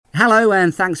Hello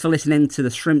and thanks for listening to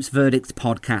the Shrimps Verdict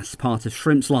podcast, part of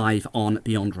Shrimps Live on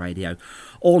Beyond Radio.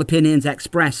 All opinions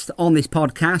expressed on this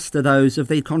podcast are those of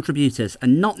the contributors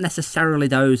and not necessarily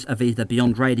those of either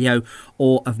Beyond Radio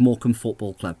or of Morecambe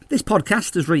Football Club. This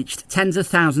podcast has reached tens of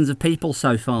thousands of people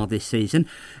so far this season.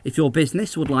 If your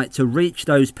business would like to reach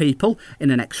those people in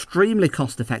an extremely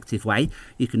cost-effective way,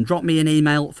 you can drop me an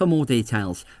email for more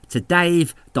details to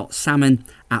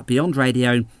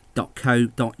dave.salmon@beyondradio.co.uk,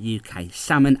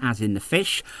 salmon as in the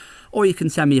fish, or you can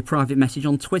send me a private message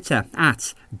on Twitter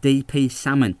at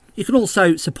dpsalmon. You can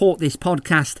also support this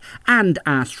podcast and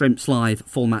our Shrimps Live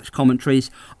full match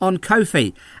commentaries on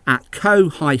Ko-fi at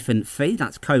ko-fi,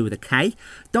 that's ko with a K,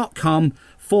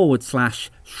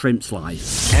 .com/Shrimps Live.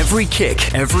 Every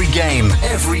kick, every game,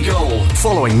 every goal.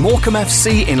 Following Morecambe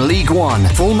FC in League One.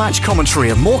 Full match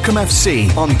commentary of Morecambe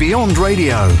FC on Beyond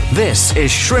Radio. This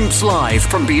is Shrimps Live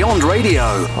from Beyond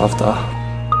Radio. After.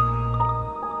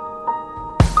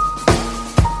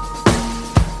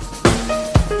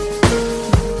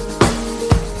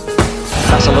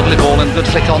 That's a lovely ball and good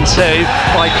flick on two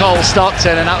by Cole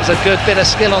Stockton, and that was a good bit of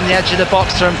skill on the edge of the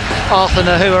box from Arthur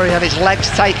Nahua. He had his legs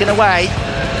taken away,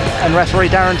 and referee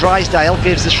Darren Drysdale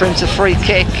gives the Shrimps a free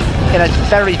kick in a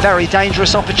very, very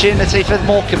dangerous opportunity for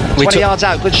Morecambe. 20 yards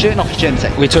out, good shooting opportunity.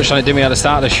 We touched on it, didn't we, at the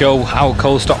start of the show, how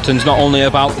Cole Stockton's not only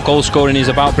about goal scoring, he's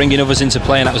about bringing others into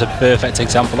play, and that was a perfect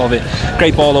example of it.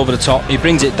 Great ball over the top, he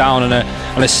brings it down on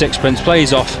a sixpence,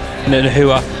 plays off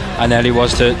Nahua, and there he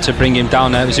was to bring him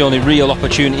down there. It was the only real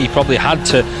opportunity he probably had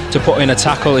to put in a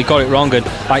tackle. He got it wrong, and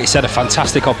like you said, a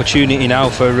fantastic opportunity now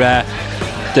for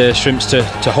the Shrimps to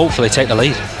hopefully take the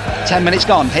lead. 10 minutes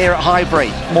gone here at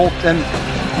Highbury. Morecambe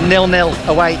 0-0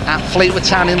 away at Fleetwood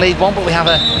Town in League One, but we have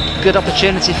a good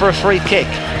opportunity for a free kick.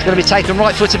 It's going to be taken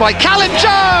right-footed by Callum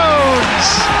Jones!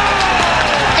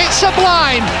 It's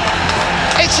Sublime!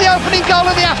 It's the opening goal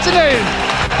of the afternoon,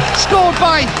 scored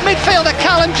by midfielder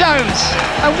Callum Jones,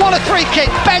 and what a free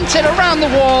kick, bent it around the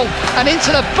wall and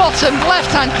into the bottom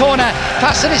left-hand corner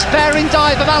past the despairing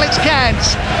dive of Alex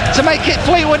Cairns to make it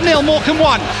Fleetwood 0, Morecambe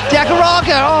 1.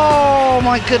 Diagaraga, oh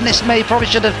my goodness me, probably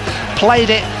should have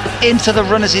played it into the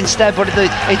runners instead, but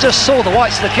he just saw the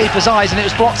whites of the keeper's eyes and it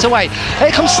was blocked away. Here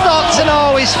comes Stockton,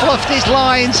 oh, he's fluffed his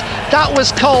lines. That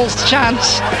was Cole's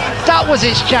chance, that was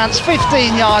his chance,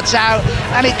 15 yards out,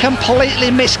 and he completely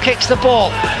miskicks the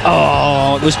ball.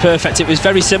 Oh, it was perfect. It was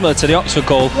very similar to the Oxford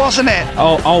goal, wasn't it?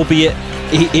 Oh, albeit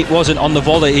it wasn't on the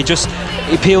volley. He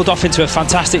peeled off into a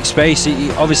fantastic space.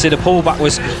 Obviously the pullback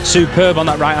was superb on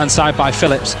that right hand side by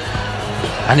Phillips,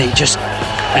 and he just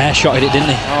air-shotted it, didn't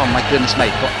he? Oh my goodness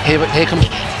mate, but here comes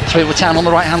Fleetwood Town on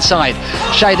the right hand side.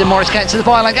 Shaden Morris gets to the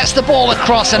byline, gets the ball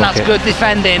across, and that's good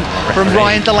defending from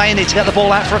Ryan Delaney to get the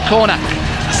ball out for a corner.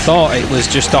 I thought it was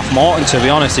just off Morton, to be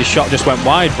honest. His shot just went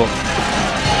wide, but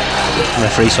the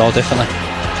referee saw differently.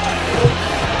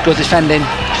 Good defending.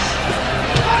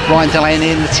 Ryan Delaney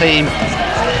in the team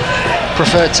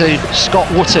preferred to Scott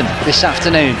Wootton this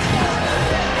afternoon,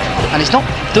 and he's not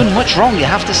done much wrong, you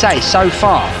have to say, so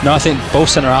far. No, I think both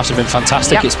centre-halves have been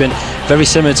fantastic. Yep. It's been very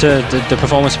similar to the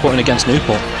performance put in against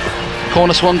Newport.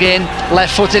 Corner swung in,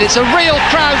 left-footed. It's a real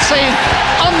crowd scene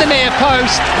on the near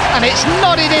post, and it's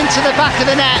nodded into the back of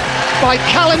the net by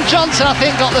Callum Johnson. I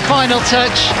think got the final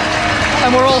touch,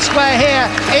 and we're all square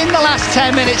here in the last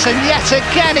 10 minutes, and yet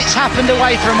again it's happened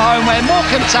away from home where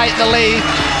Morecambe take the lead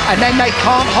and then they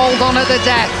can't hold on at the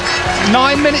death.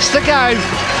 9 minutes to go,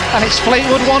 and it's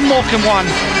Fleetwood 1, Morecambe 1.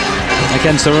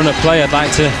 Against the run of play, I'd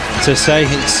like to say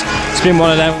it's been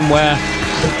one of them where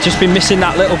just been missing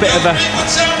that little bit of a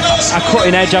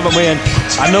cutting edge, haven't we? And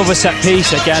another set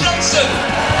piece again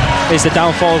is the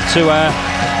downfall to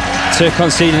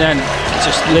conceding. Then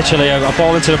just literally a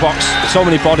ball into the box, so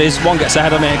many bodies, one gets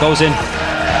ahead of it, it goes in.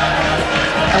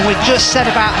 And we've just said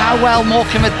about how well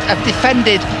Morecambe have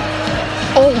defended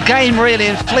all game really,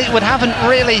 and Fleetwood haven't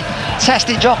really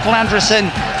tested Jokel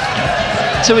Anderson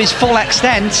to his full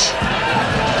extent.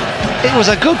 It was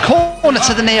a good corner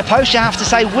to the near post, you have to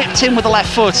say, whipped in with the left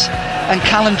foot, and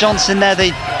Callum Johnson there,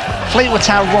 the Fleetwood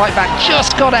Town right back,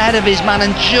 just got ahead of his man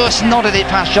and just nodded it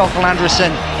past Jokel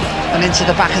Anderson, and into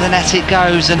the back of the net it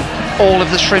goes, and all of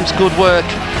the Shrimps' good work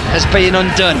has been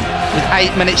undone with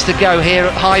 8 minutes to go here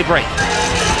at Highbury.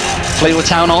 Fleetwood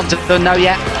Town aren't done now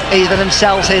yet either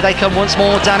themselves. Here they come once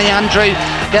more. Danny Andrew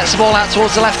gets the ball out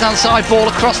towards the left hand side, ball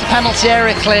across the penalty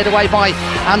area, cleared away by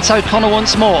Anto Connor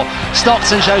once more.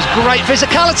 Stockton shows great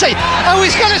physicality. Oh,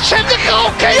 he's going to chip the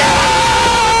goalkeeper!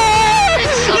 Yeah!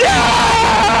 It's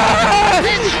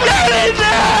Get in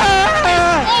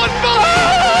there!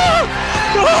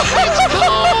 Unbelievable! It's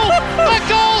goal! The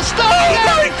goal Stockton!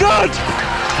 Oh my God!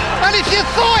 And if you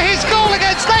thought his goal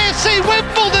against AFC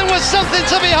was something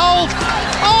to behold.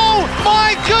 Oh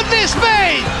my goodness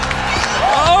me!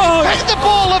 Oh, Picked the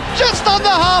ball up just on the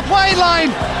halfway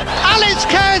line. Alex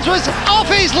Cairns was off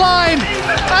his line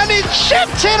and he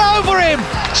chipped it over him.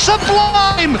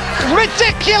 Sublime,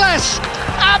 ridiculous,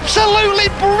 absolutely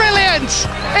brilliant.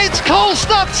 It's Cole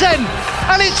Stockton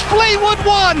and it's Fleetwood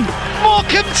 1,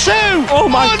 Morecambe 2. Oh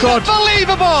my God.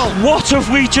 Unbelievable. what have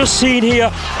we just seen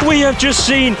here? We have just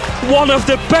seen one of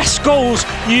the best goals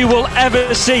you will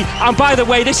ever see. And by the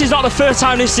way, this is not the first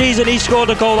time this season he scored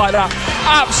a goal like that.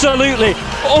 Absolutely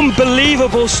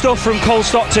unbelievable stuff from Cole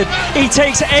Stockton. He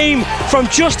takes aim from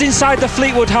just inside the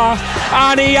Fleetwood half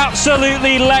and he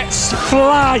absolutely lets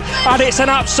fly, and it's an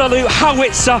absolute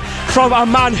howitzer from a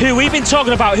man who we've been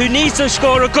talking about, who needs to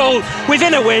score a goal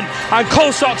within a win, and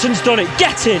Cole Stockton's done it.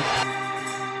 Get in.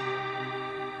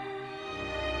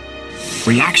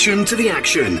 Reaction to the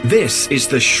action. This is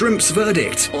the Shrimps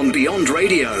Verdict on Beyond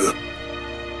Radio.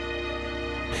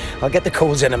 I'll get the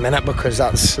calls in a minute because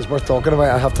that's worth talking about,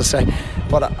 I have to say.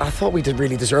 But I thought we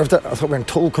really deserved it. I thought we were in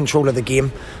total control of the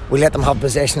game. We let them have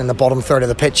possession in the bottom third of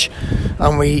the pitch,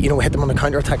 and we hit them on the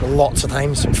counter-attack lots of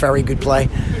times. Some very good play.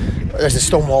 There's a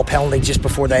Stonewall penalty just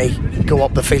before they go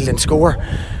up the field and score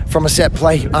from a set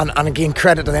play. And again,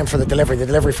 credit to them for the delivery. The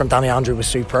delivery from Danny Andrew was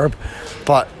superb.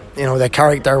 But, the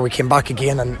character, we came back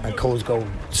again, and Cole's goal,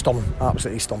 stunning,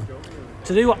 absolutely stunning.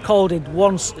 To do what Cole did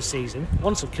once a season,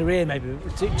 once a career maybe,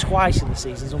 to do it twice in the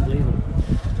season is unbelievable.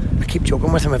 I keep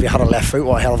joking with him, if he had a left foot,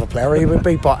 what a hell of a player he would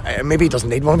be, but maybe he doesn't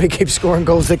need one if he keeps scoring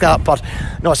goals like that. But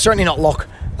no, it's certainly not luck.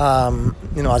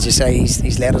 As you say,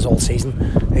 he's led us all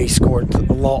season. He scored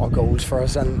a lot of goals for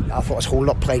us, and I thought his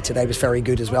hold-up play today was very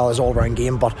good as well, his all-round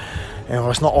game. But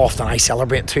it's not often I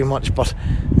celebrate too much, but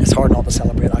it's hard not to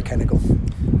celebrate that kind of goal.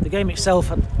 The game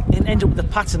itself ended up with the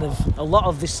pattern of a lot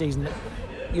of this season.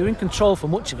 You're in control for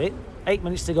much of it. 8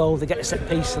 minutes to go, they get a set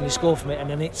piece and they score from it, and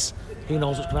then it's who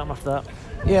knows what's going to happen after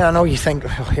that. Yeah, I know you think,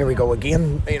 here we go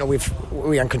again.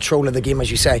 We're in control of the game, as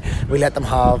you say. We let them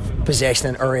have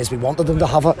possession in areas we wanted them to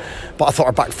have it. But I thought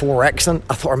our back four were excellent.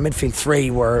 I thought our midfield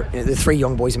three were the three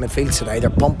young boys in midfield today. They're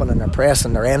pumping and they're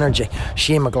pressing, their energy.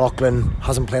 Shane McLaughlin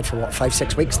hasn't played for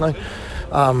 5-6 weeks now.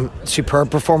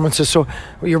 Superb performances, so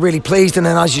you're really pleased. And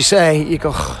then, as you say, you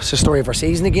go, it's the story of our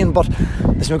season again. But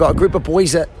listen, we've got a group of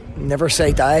boys that never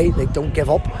say die, they don't give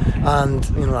up, and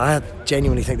I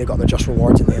genuinely think they got their just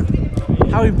rewards in the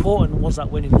end. How important was that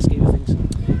win in the scheme of things?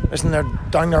 Listen, they're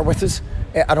down there with us.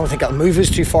 I don't think it'll move us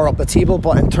too far up the table,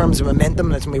 but in terms of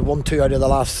momentum, it's only 1-2 out of the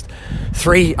last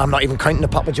 3. I'm not even counting the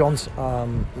Papa Johns. I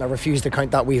refuse to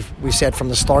count that. We've said from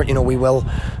the start, we will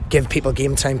give people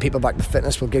game time, people back to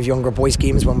fitness. We'll give younger boys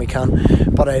games when we can.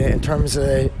 But in terms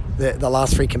of the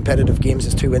last 3 competitive games,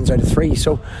 it's 2 wins out of 3.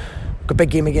 So a big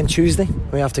game again Tuesday.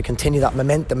 We have to continue that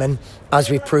momentum, and as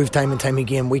we've proved time and time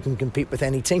again, we can compete with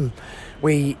any team.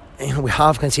 We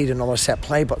have conceded another set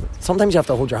play, but sometimes you have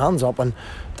to hold your hands up, and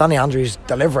Danny Andrews'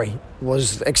 delivery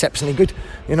was exceptionally good,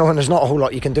 and there's not a whole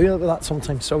lot you can do with that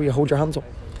sometimes, so you hold your hands up.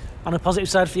 On the positive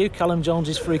side for you, Callum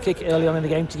Jones' free kick early on in the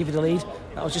game to give you the lead,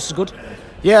 that was just as good.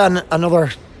 Yeah, and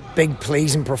another big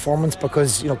pleasing performance,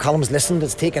 because Callum's listened.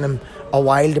 It's taken him a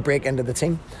while to break into the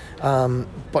team,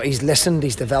 but he's listened,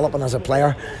 he's developing as a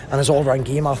player, and his all-round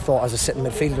game, I thought, as a sitting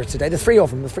midfielder today, the three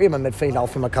of them in midfield,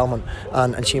 Alfie McCalman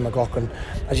and Shane McLaughlin,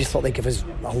 I just thought they give us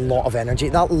a lot of energy.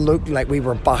 That looked like we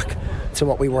were back to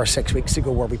what we were 6 weeks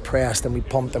ago, where we pressed and we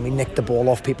pumped and we nicked the ball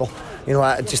off people.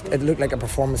 It looked like a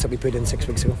performance that we put in 6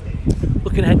 weeks ago.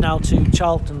 Looking ahead now to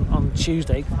Charlton on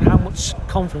Tuesday, how much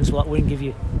confidence will that win give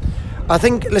you? I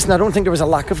don't think there was a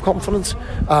lack of confidence.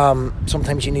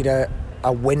 Sometimes you need a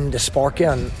win to spark you,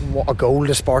 and what a goal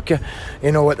to spark you.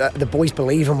 The boys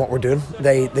believe in what we're doing.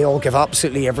 They all give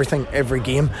absolutely everything every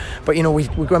game. But we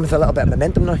go in with a little bit of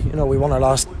momentum now. We won our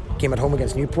last game at home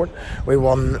against Newport. We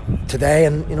won today,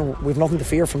 and we've nothing to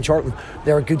fear from Charlton.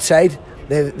 They're a good side.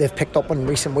 They've picked up in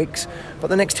recent weeks. But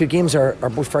the next 2 games are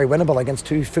both very winnable against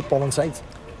 2 footballing sides.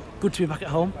 Good to be back at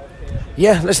home.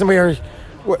 Yeah, listen,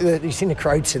 you've seen the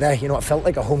crowd today. It felt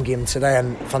like a home game today,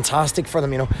 and fantastic for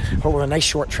them. We're a nice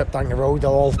short trip down the road.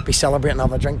 They'll all be celebrating and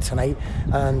have a drink tonight,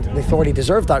 and they thoroughly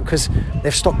deserve that, because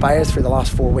they've stuck by us through the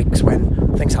last 4 weeks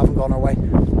when things haven't gone our way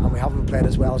and we haven't played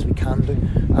as well as we can do.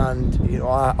 And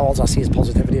all I see is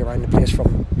positivity around the place,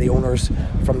 from the owners,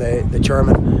 from the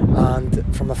chairman,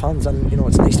 and from the fans. And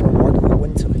it's nice to reward them with a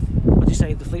win today. As you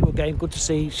say, the Fleetwood game, good to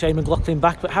see Shane McLaughlin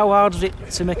back, but how hard is it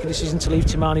to make a decision to leave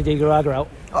Timani Digaraga out?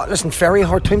 Listen, very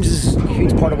hard. Times is a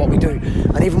huge part of what we do,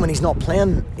 and even when he's not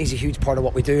playing, he's a huge part of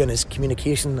what we do, and his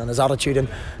communication and his attitude, and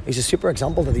he's a super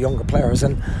example to the younger players.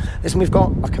 And listen, we've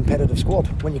got a competitive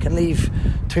squad. When you can leave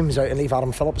Toombs out and leave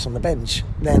Adam Phillips on the bench,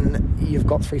 then then you've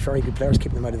got 3 very good players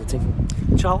keeping them out of the team.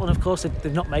 Charlton, of course,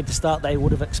 they've not made the start they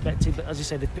would have expected, but as you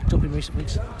say, they've picked up in recent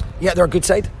weeks. Yeah, they're a good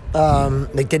side.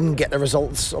 They didn't get the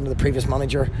results under the previous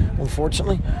manager,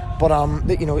 unfortunately, but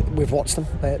we've watched them.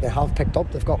 They have picked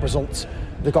up. They've got results.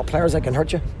 They've got players that can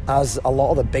hurt you, as a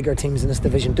lot of the bigger teams in this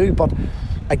division do. But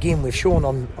again, we've shown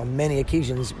on many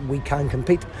occasions we can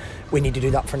compete. We need to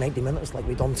do that for 90 minutes like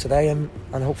we've done today, and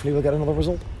hopefully we'll get another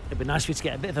result. It'd be nice for you to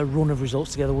get a bit of a run of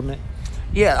results together, wouldn't it?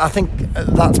 Yeah, I think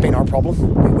that's been our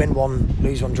problem. We win one,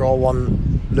 lose one, draw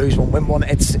one, lose one, win one.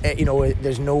 It's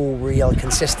there's no real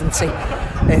consistency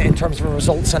in terms of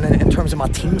results, and in terms of my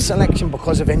team selection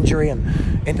because of injury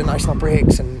and international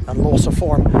breaks and loss of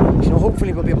form.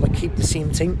 Hopefully we'll be able to keep the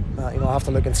same team. I'll have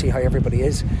to look and see how everybody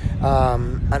is,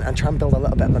 and try and build a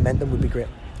little bit of momentum would be great.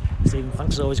 Stephen,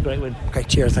 thanks, as always, great win. Okay,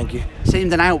 cheers, thank you.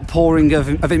 Seemed an outpouring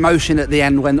of emotion at the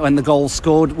end when the goal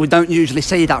scored. We don't usually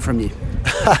see that from you.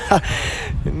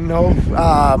 No,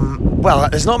 well,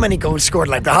 there's not many goals scored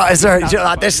like that, is there,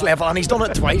 at this level, and he's done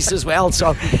it twice as well. So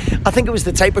I think it was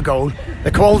the type of goal,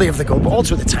 the quality of the goal, but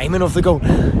also the timing of the goal.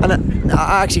 And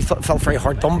I actually felt very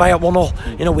hard done by it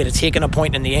 1-0. We'd have taken a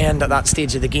point in the end at that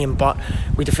stage of the game, but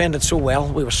we defended so well.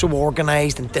 We were so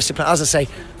organised and disciplined. As I say,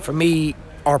 for me,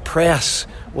 our press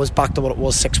was back to what it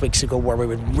was 6 weeks ago, where we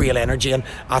were real energy, and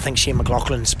I think Shane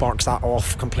McLaughlin sparks that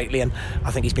off completely, and I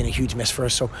think he's been a huge miss for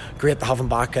us. So great to have him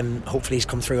back, and hopefully he's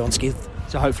come through unscathed.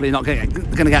 So hopefully you're not going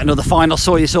to get another final.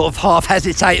 Saw you sort of half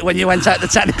hesitate when you went out the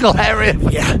technical area.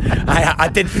 Yeah, I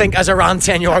did think as I ran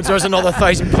 10 yards there was another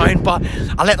 £1,000, but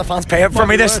I'll let the fans pay it for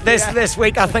me this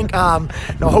week, I think.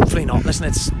 No, hopefully not.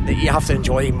 Listen, you have to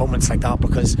enjoy moments like that,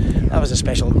 because that was a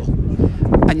special goal.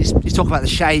 And you talk about the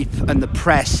shape and the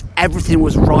press. Everything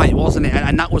was right, wasn't it?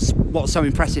 And that was what's so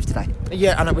impressive today.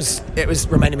 Yeah, and it was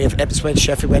reminding me of Ipswich,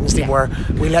 Sheffield Wednesday, where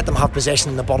we let them have possession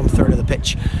in the bottom third of the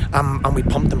pitch, and we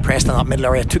pumped and pressed in that middle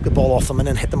area, took the ball off them, and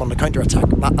then hit them on the counter-attack.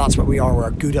 That's what we are.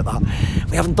 We're good at that.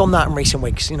 We haven't done that in recent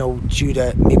weeks, due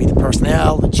to maybe the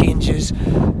personnel, the changes,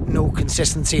 no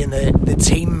consistency in the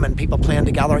team, and people playing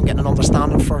together and getting an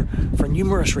understanding for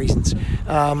numerous reasons.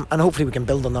 And hopefully we can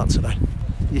build on that today.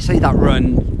 You see that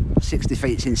run, 6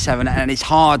 defeats in 7, and it's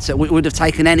hard. So we would have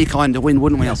taken any kind of win,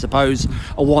 wouldn't we? I suppose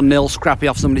a 1-0 scrappy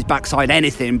off somebody's backside,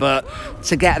 anything. But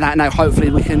to get that now, hopefully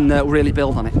we can really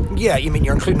build on it. Yeah, you mean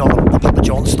you're including all the Papa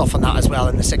John stuff and that as well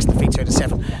in the 6 defeats out of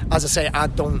 7. As I say, I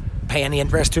don't pay any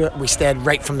interest to it. We stayed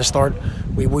right from the start.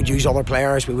 We would use other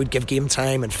players. We would give game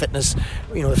time and fitness.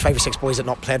 The 5 or 6 boys that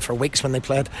not played for weeks when they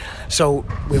played. So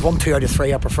we've won 2 out of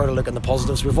 3. I prefer to look at the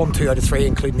positives. We've won 2 out of 3,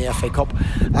 including the FA Cup,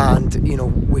 and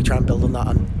we try and build on that.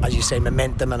 And as you say,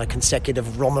 momentum and a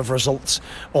consecutive run of results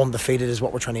undefeated is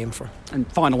what we're trying to aim for. And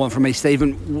final one from me,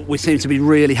 Stephen. We seem to be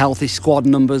really healthy squad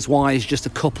numbers wise. Just a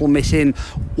couple missing.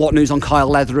 What news on Kyle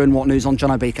Leatherin? What news on John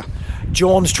Obika?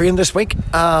 John's trained this week.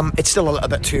 It's still a little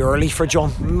bit too early for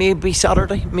John. Maybe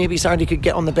Saturday could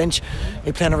get on the bench.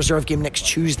 He'll play in a reserve game next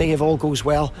Tuesday if all goes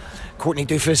well. Courtney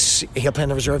Doofus, he'll play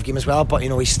in a reserve game as well, but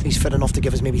he's fit enough to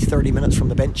give us maybe 30 minutes from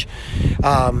the bench.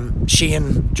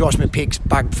 Shane, Josh McPeak's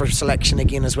back for selection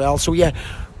again as well. So yeah,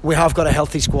 we have got a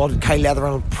healthy squad. Kyle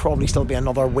Leatherin will probably still be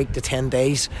another week to 10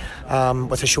 days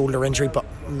with a shoulder injury, but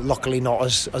luckily not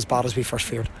as bad as we first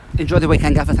feared. Enjoy the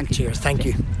weekend, Gaffer. Thank you. Cheers. Thank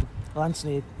you. Well,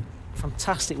 Anthony,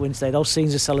 fantastic win today. Those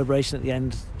scenes of celebration at the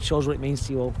end shows what it means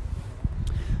to you all.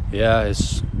 Yeah,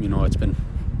 it's we've been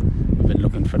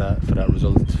looking for that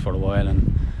result for a while,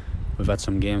 and we've had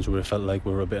some games where we felt like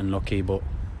we were a bit unlucky, but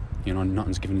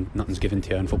nothing's given to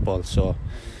you in football. So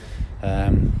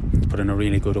put in a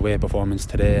really good away performance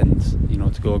today, and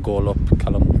to go a goal up,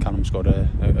 Callum scored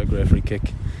a great free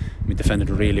kick. We defended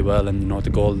really well, and the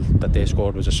goal that they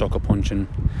scored was a sucker punch, and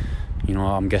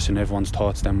I'm guessing everyone's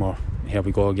thoughts then were, here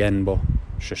we go again, but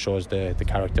it just shows the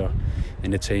character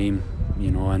in the team,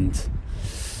 and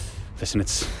listen,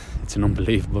 it's an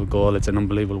unbelievable goal. It's an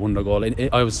unbelievable wonder goal.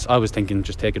 I was thinking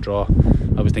just take a draw.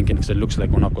 I was thinking because it looks like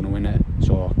we're not going to win it,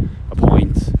 so a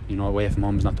point away from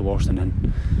home is not the worst, and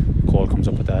then Cole comes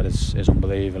up with that is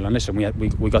unbelievable. And listen,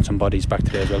 we got some bodies back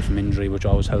today as well from injury, which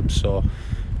always helps, so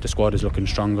the squad is looking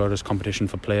stronger. There's competition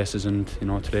for places, and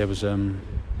today was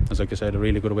as like I said, a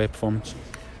really good away performance.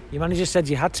 Your manager said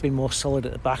you had to be more solid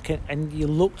at the back, and you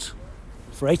looked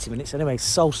for 80 minutes anyway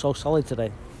so solid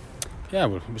today. Yeah,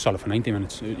 we're solid for 90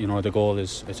 minutes. The goal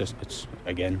is it's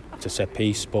a set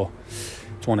piece, but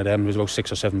it's one of them. There's about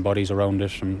 6 or 7 bodies around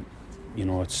it, and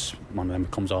it's one of them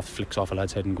that comes off, flicks off a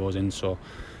lad's head and goes in. So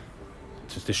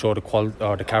just to show the quality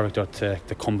or the character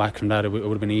to come back from that, it would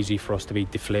have been easy for us to be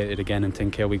deflated again and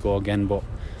think, here we go again. But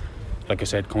like I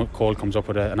said, Cole comes up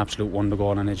with an absolute wonder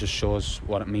goal, and it just shows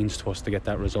what it means to us to get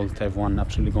that result. Everyone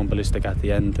absolutely going ballistic at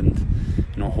the end, and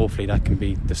hopefully that can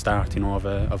be the start of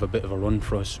a bit of a run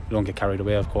for us. We don't get carried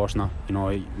away, of course not.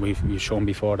 We've shown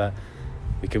before that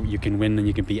you can win and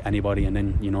you can beat anybody, and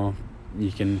then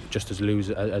you can just as lose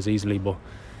as easily. But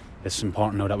it's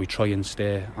important now that we try and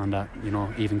stay on that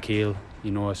even keel.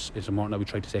 It's important that we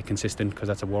try to stay consistent, because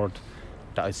that's a word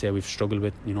that I'd say we've struggled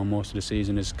with most of the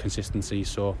season, is consistency.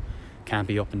 So can't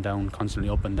be up and down, constantly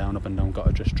up and down. Got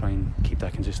to just try and keep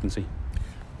that consistency.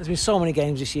 There's been so many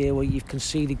games this year where you've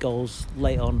conceded goals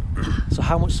late on. So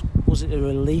how much was it a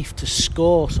relief to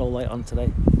score so late on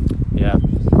today? Yeah,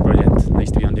 brilliant. Nice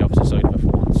to be on the opposite side of it for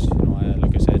once.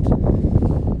 Like I said,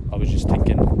 I was just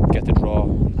thinking, get the draw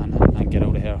and get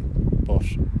out of here. But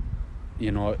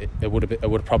it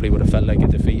would probably have felt like a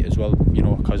defeat as well.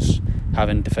 Because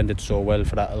having defended so well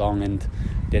for that long, and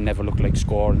they never looked like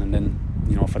scoring, and then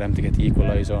for them to get the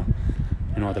equaliser,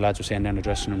 the lads were saying down the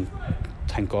dressing room,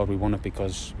 thank God we won it,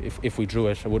 because if we drew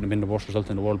it wouldn't have been the worst result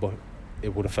in the world, but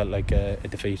it would have felt like a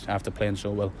defeat after playing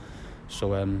so well.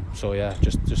 So yeah,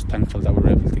 just thankful that we were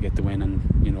able to get the win,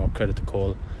 and credit to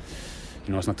Cole.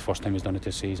 It's not the first time he's done it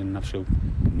this season.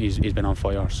 He's been on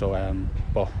fire. So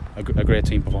but a great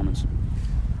team performance.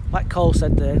 Like Cole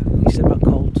said there, he said about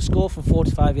Cole, to score from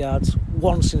 45 yards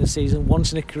once in a season,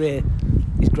 once in a career,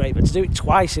 is great, but to do it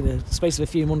twice in the space of a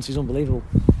few months is unbelievable.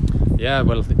 Yeah,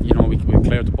 well, we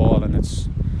cleared the ball, and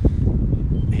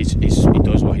he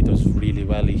does what he does really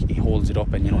well. He holds it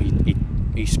up,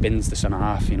 and he spins the centre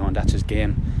half, and that's his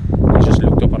game. He just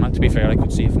looked up on it. To be fair, I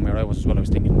could see it from where I was as well. I was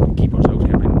thinking, the keeper's out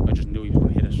here, and I just knew he was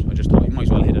going to hit it. I just thought he might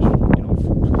as well hit it.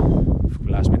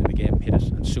 Last minute of the game, hit it.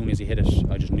 And as soon as he hit it,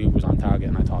 I just knew it was on target,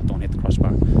 and I thought, don't hit the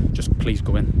crossbar, just please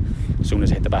go in. As soon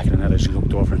as I hit the back of the net, I just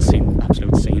looked over and seen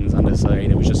absolute scenes on the side.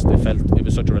 It was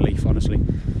such a relief, honestly.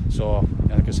 So,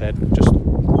 like I said, just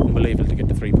unbelievable to get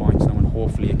the 3 points now, and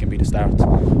hopefully it can be the start of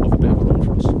a bit of a run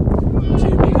for us. 2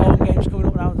 big home games coming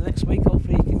up now in the next week.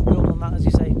 Hopefully you can build on that, as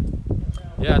you say.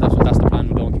 Yeah, that's the plan.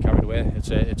 We don't get carried away.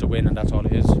 It's a win, and that's all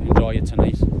it is. Enjoy it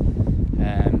tonight.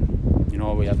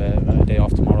 We have a day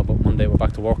off tomorrow, but Monday we're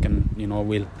back to work, and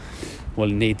we'll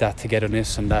need that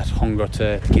togetherness and that hunger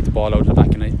to keep the ball out of the back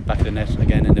of the net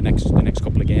again in the next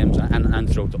couple of games, and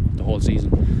throughout the whole season.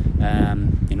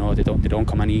 They don't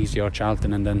come any easier,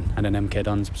 Charlton and then MK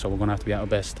Dons, so we're going to have to be at our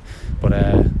best. But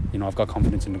I've got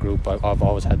confidence in the group. I've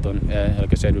always had done.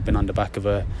 Like I said, we've been on the back of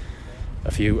a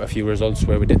few results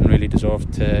where we didn't really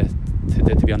deserve to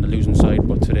be on the losing side,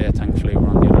 but today thankfully we're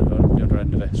on the other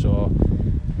end of it. So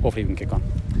hopefully we can kick on.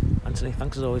 Anthony,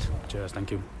 thanks as always. Cheers,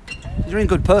 thank you. You're in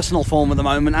good personal form at the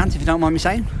moment, Ant, if you don't mind me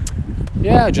saying.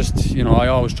 Yeah, just I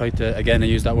always try to, again, I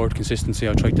use that word consistency.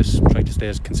 I try to stay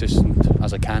as consistent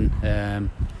as I can.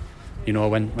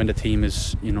 When the team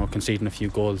is conceding a few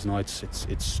goals,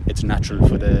 it's natural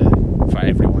for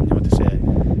everyone to say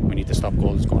we need to stop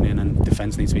goals going in and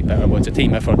defence needs to be better. But it's a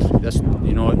team effort. That's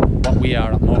what we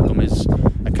are at Morecambe is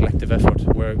a collective effort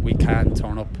where we can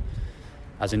turn up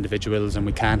as individuals, and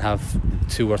we can have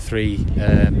 2 or 3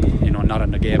 not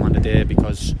in the game on the day,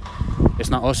 because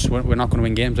it's not us. We're not going to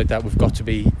win games like that. We've got to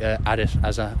be at it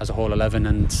as a whole 11,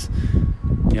 and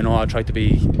I try to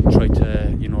be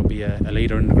a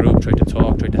leader in the group, try to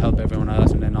talk, try to help everyone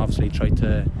else, and then obviously try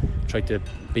to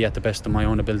be at the best of my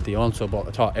own ability also. But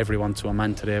I thought everyone to a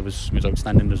man today was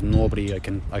outstanding. There's nobody I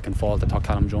can fault. I thought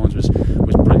Callum Jones was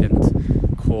brilliant.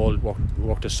 Cole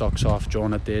worked his socks off.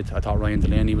 Jonah did. I thought Ryan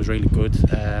Delaney was really good.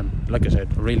 Like I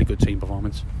said, a really good team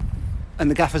performance. And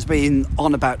the gaffer's been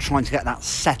on about trying to get that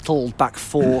settled back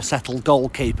four, settled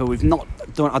goalkeeper. We've not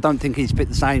done. I don't think he's picked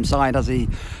the same side as he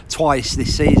twice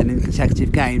this season in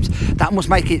consecutive games. That must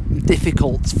make it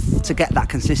difficult to get that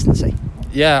consistency.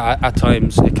 Yeah, at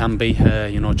times it can be,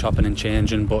 chopping and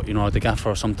changing. But the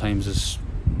gaffer sometimes is,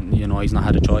 he's not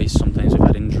had a choice. Sometimes we've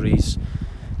had injuries.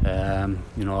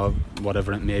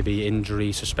 Whatever it may be,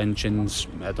 injury, suspensions,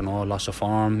 I don't know, loss of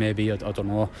form maybe, I don't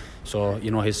know. So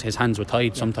his hands were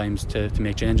tied sometimes to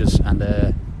make changes, and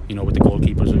with the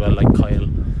goalkeepers as well, like Kyle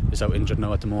is out injured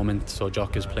now at the moment, so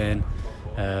Jock is playing,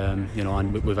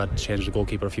 and we've had to change the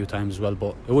goalkeeper a few times as well.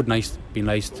 But it would be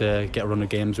nice to get a run of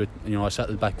games with a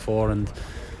settled back four and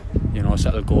a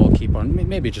settled goalkeeper, and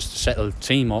maybe just a settled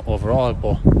team overall.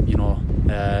 But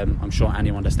I'm sure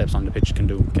anyone that steps on the pitch can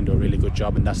do a really good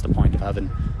job, and that's the point of having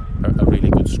a really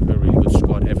good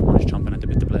squad. Everyone is chomping at the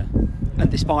bit to play.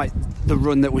 And despite the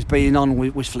run that was being on,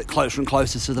 we flicked closer and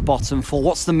closer to the bottom four.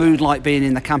 What's the mood like being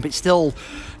in the camp?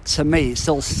 To me, it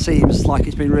still seems like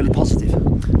it's been really positive.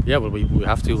 Yeah, well, we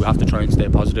have to try and stay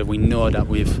positive. We know that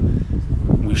we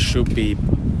should be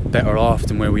better off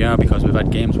than where we are, because we've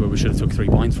had games where we should have took 3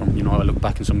 points from. I look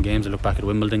back in some games. I look back at the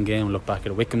Wimbledon game. I look back at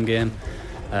the Wycombe game.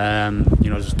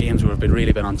 There's games where we've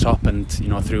really been on top and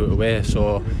threw it away.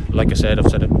 So, like I said,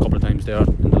 I've said it a couple of times there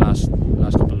in the last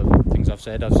couple of things I've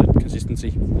said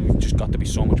consistency. We've just got to be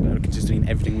so much better consistent in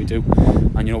everything we do.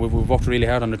 And we've worked really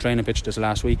hard on the training pitch this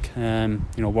last week.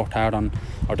 Worked hard on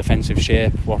our defensive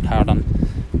shape. Worked hard on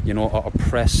our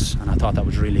press, and I thought that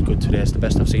was really good today. It's the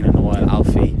best I've seen in a while.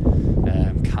 Alfie,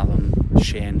 Callum,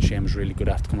 Shane was really good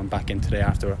after coming back in today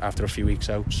after a few weeks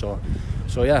out. So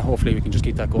yeah, hopefully we can just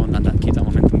keep that going and keep that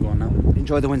momentum going now.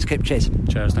 Enjoy the win, Skip. Cheers.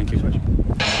 Cheers, thank you.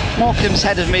 Morecambe's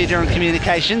Head of Media and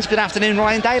Communications. Good afternoon,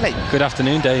 Ryan Daly. Good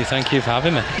afternoon, Dave. Thank you for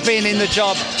having me. Been in the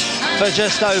job for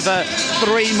just over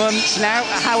 3 months now.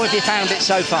 How have you found it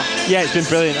so far? Yeah, it's been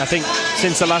brilliant. I think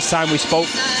since the last time we spoke,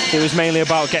 it was mainly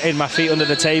about getting my feet under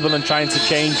the table and trying to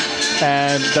change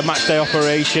the match day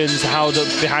operations, how the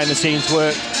behind the scenes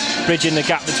work, bridging the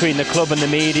gap between the club and the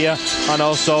media, and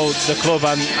also the club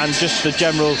and just the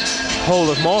general whole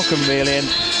of Morecambe, really. And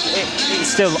it's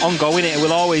still ongoing. It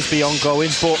will always be ongoing,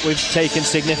 but we've taken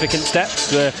significant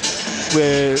steps.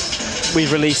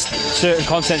 We've released certain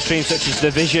content streams such as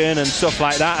The Vision and stuff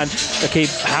like that, and keep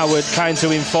how we're trying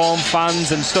to inform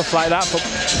fans and stuff like that.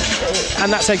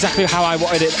 And that's exactly how I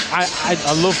wanted it.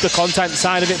 I love the content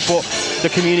side of it, but the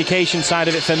communication side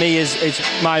of it for me is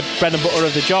my bread and butter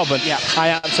of the job, and I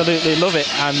absolutely love it,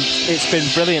 and it's been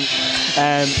brilliant.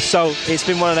 So it's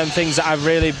been one of them things that I've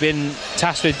really been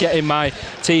tasked with getting my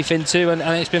teeth into, and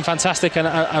it's been fantastic, and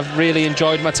I've really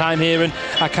enjoyed my time here, and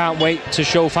I can't wait to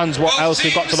show fans what else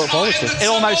we've got to look forward to. It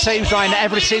almost seems, Ryan, that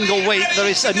every single week there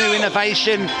is a new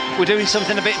innovation. We're doing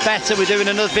something a bit better, we're doing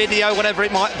another video, whatever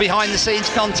it might, behind the scenes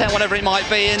content, whatever it might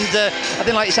be, and I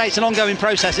think, like you say, it's an ongoing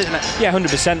process, isn't it? Yeah,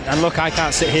 100%. And look, I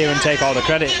can't sit here and take all the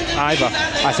credit either.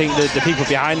 I think that the people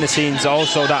behind the scenes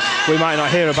also that we might not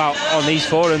hear about on these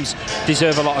forums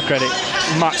deserve a lot of credit.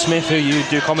 Matt Smith, who you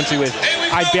do commentary with,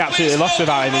 I'd be absolutely lost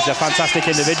without him. He's a fantastic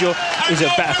individual. He's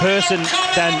a better person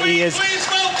than he is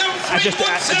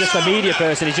just a media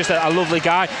person. He's just a lovely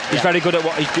guy. He's very good at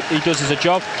what he does as a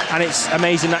job, and it's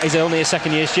amazing that he's only a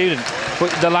second-year student. But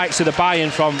the likes of the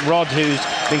buy-in from Rod, who's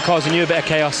been causing you a bit of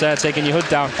chaos there, taking your hood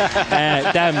down,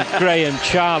 them, Graham,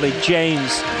 Charlie,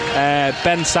 James,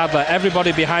 Ben Sadler,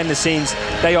 everybody behind the scenes,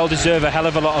 they all deserve a hell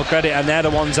of a lot of credit, and they're the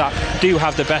ones that do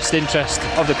have the best interest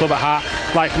of the club at heart,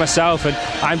 like myself, and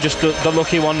I'm just the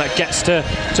lucky one that gets to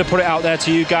put it out there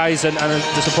to you guys and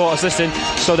the supporters listening,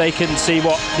 so they can see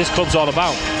what this club's all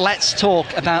about. Let's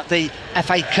talk about the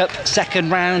FA Cup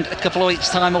second round a couple of weeks'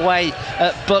 time away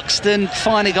at Buxton.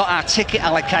 Finally got our ticket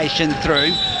allocation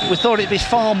through. We thought it'd be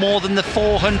far more than the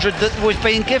 400 that we've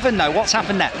been given, though. What's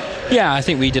happened now? Yeah, I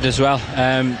think we did as well.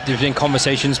 There's been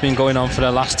conversations been going on for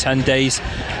the last 10 days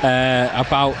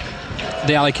about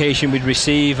the allocation we'd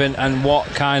receive and what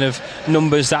kind of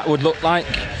numbers that would look like.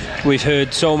 We've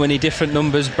heard so many different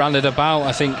numbers branded about.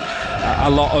 I think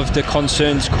a lot of the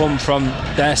concerns come from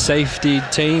their safety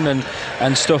team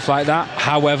and stuff like that.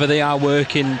 However, they are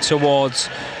working towards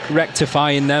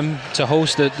rectifying them to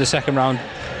host the second round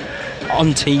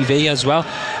on TV as well.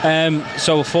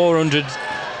 So 400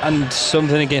 and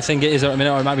something, again, I think it is at a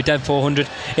minute, or it might be dead 400.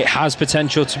 It has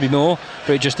potential to be more,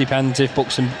 but it just depends if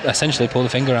Buxton essentially pull the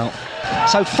finger out.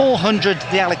 So 400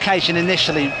 the allocation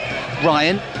initially,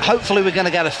 Ryan. Hopefully we're going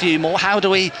to get a few more. How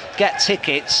do we get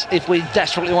tickets if we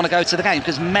desperately want to go to the game?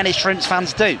 Because many Shrimps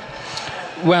fans do.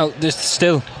 Well, there's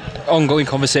still ongoing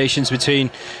conversations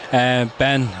between Ben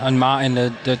and Martin,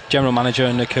 the general manager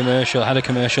and the head of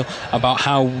commercial, about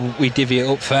how we divvy it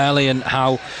up fairly and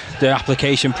how the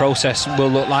application process will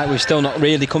look like. We've still not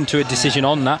really come to a decision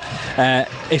on that.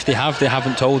 If they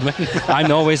haven't told me.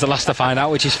 I'm always the last to find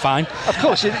out, which is fine. Of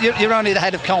course, you're only the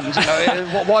head of comms.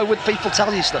 Why would people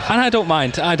tell you stuff? And I don't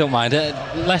mind.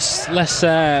 Less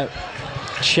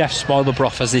chefs spoil the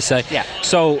broth, as they say. Yeah.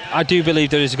 So I do believe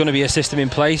there is going to be a system in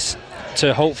place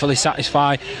to hopefully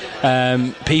satisfy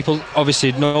people.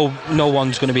 Obviously, no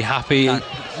one's going to be happy. No.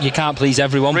 You can't please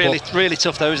everyone. Really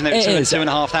tough, though, isn't it? It is.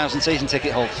 2,500 season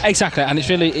ticket holders. Exactly, and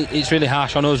it's really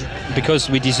harsh on us because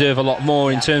we deserve a lot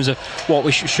more in terms of what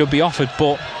we should be offered.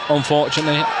 But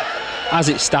unfortunately, as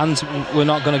it stands, we're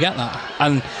not going to get that,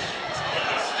 and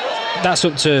that's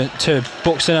up to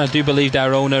Buxton. I do believe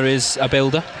their owner is a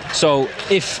builder, so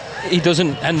if he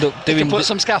doesn't end up doing, he can put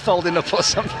some scaffolding up or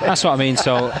something. That's what I mean.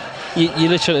 So you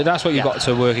literally, that's what you've got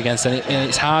to work against, and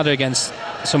it's harder against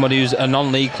somebody who's a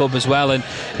non-league club as well, and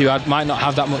who might not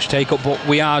have that much take up. But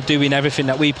we are doing everything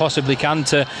that we possibly can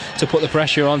to put the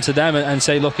pressure onto them and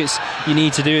say, look, you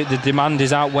need to do it. The demand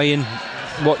is outweighing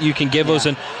what you can give us,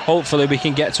 and hopefully we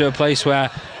can get to a place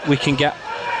where we can get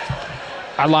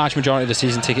a large majority of the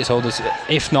season tickets holders.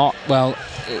 If not, well,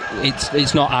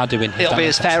 it's not our doing. It'll be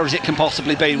as fair as it can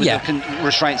possibly be with the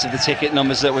restraints of the ticket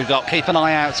numbers that we've got. Keep an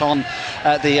eye out on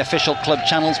the official club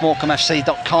channels,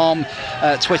 morecambefc.com,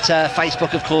 Twitter,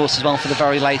 Facebook, of course, as well, for the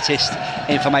very latest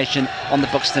information on the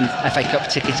Buxton FA Cup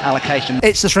ticket allocation.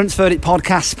 It's the Shrimps Verdict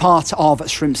podcast, part of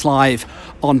Shrimps Live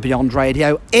on Beyond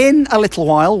Radio. In a little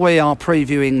while, we are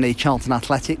previewing the Charlton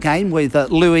Athletic game with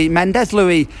Louis Mendez.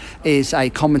 Louis is a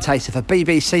commentator for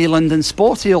BBC London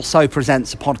Sport. He also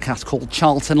presents a podcast called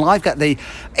Charlton Live. Get the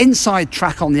inside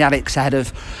track on the Addicts ahead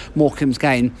of Morecambe's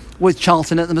game with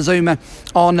Charlton at the Mazuma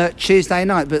on Tuesday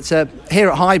night. But here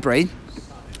at Highbury,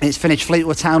 it's finished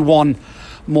Fleetwood Town 1,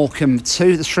 Morecambe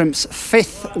 2. The Shrimps'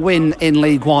 5th win in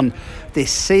League One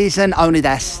this season, only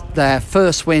their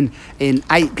first win in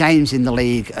 8 games in the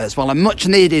league as well. A much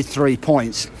needed 3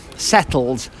 points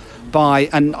settled by,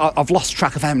 and I've lost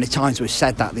track of how many times we've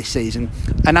said that this season,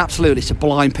 an absolutely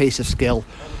sublime piece of skill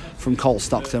from Cole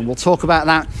Stockton. We'll talk about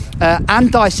that and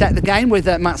dissect the game with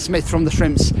Matt Smith from the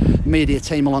Shrimps media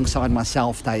team alongside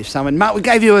myself, Dave Salmon. Matt, we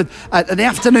gave you an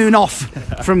afternoon off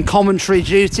from commentary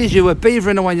duties. You were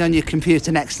beavering away on your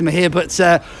computer next to me here, but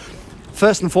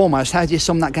first and foremost, how do you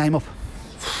sum that game up?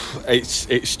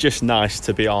 It's just nice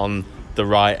to be on the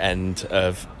right end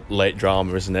of late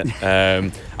drama, isn't it?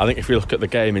 I think if we look at the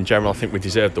game in general, I think we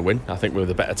deserved the win. I think we were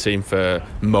the better team for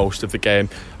most of the game.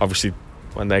 Obviously,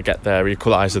 when they get their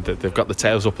equaliser, they've got the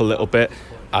tails up a little bit,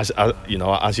 as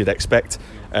you'd expect.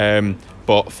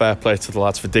 But fair play to the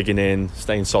lads for digging in,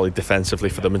 staying solid defensively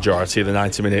for the majority of the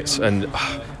 90 minutes. And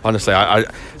honestly,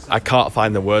 I can't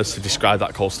find the words to describe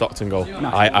that Cole Stockton goal. No.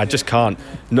 I just can't.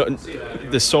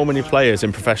 There's so many players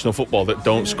in professional football that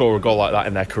don't score a goal like that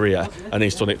in their career, and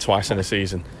he's done it twice in a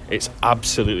season. It's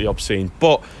absolutely obscene,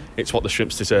 but it's what the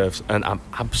Shrimps deserves, and I'm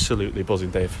absolutely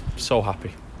buzzing, Dave. So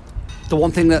happy. The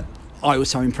one thing that I was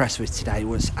so impressed with today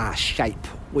was our shape.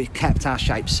 We kept our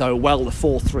shape so well. The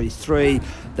 4-3-3,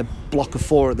 the block of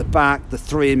 4 at the back, the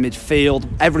 3 in midfield.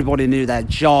 Everybody knew their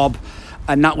job,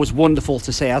 and that was wonderful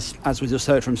to see, as we just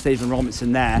heard from Stephen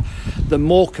Robinson there, the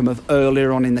Morecambe of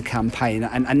earlier on in the campaign,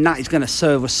 and that is going to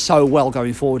serve us so well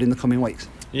going forward in the coming weeks.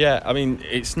 Yeah, I mean,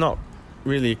 it's not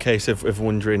really a case of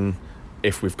wondering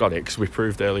if we've got it, because we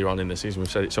proved earlier on in the season,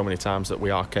 we've said it so many times, that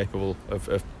we are capable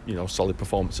of solid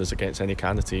performances against any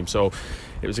kind of team. So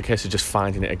it was a case of just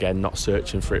finding it again, not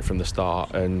searching for it from the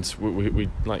start. And we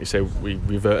like you say, we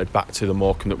reverted back to the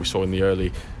Morecambe that we saw in the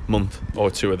early month or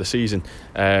 2 of the season.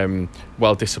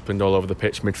 Well disciplined all over the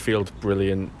pitch, midfield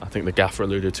brilliant. I think the gaffer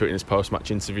alluded to it in his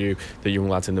post-match interview. The young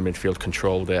lads in the midfield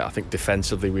controlled it. I think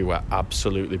defensively we were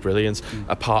absolutely brilliant,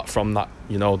 apart from that,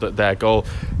 that their goal.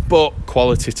 But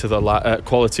quality of the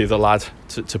lad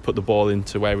to put the ball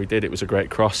into where he did. It was a great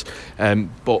cross,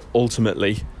 but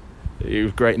ultimately it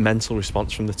was a great mental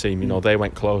response from the team. They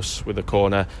went close with the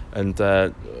corner, and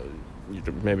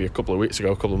maybe a couple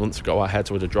of months ago, our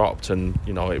heads would have dropped, and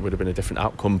it would have been a different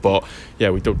outcome. But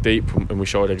yeah, we dug deep and we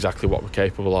showed exactly what we're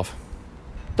capable of.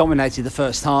 Dominated the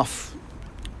first half.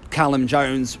 Callum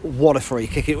Jones, what a free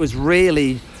kick. It was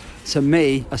really, to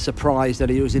me, a surprise that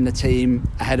he was in the team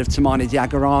ahead of Tamani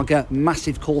Diagaraga.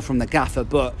 Massive call from the gaffer,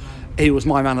 but he was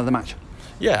my man of the match.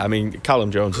 Yeah, I mean, Callum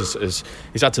Jones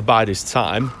he's had to bide his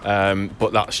time,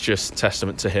 but that's just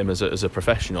testament to him as a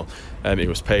professional. He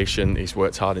was patient, he's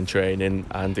worked hard in training,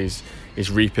 and he's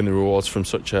reaping the rewards from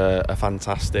such a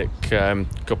fantastic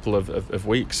couple of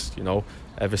weeks.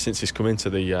 Ever since he's come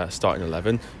into the starting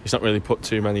 11, he's not really put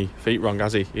too many feet wrong,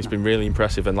 has he? He's been really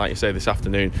impressive, and like you say, this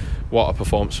afternoon, what a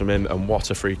performance from him, and what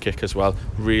a free kick as well.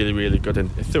 Really, really good, and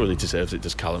he thoroughly deserves it,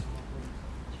 does Callum.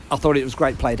 I thought it was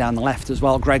great play down the left as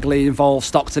well. Greg Lee involved,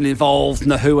 Stockton involved,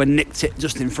 Nahua nicked it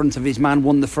just in front of his man,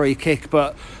 won the free kick,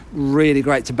 but really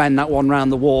great to bend that one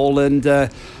round the wall, and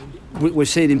we've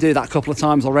seen him do that a couple of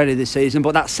times already this season,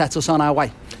 but that set us on our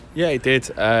way. Yeah, it did,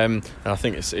 and I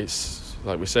think it's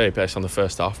like we say, based on the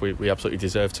first half, we absolutely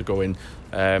deserved to go in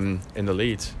the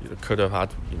lead. Could have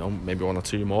had maybe 1 or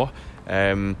 2 more,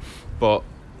 but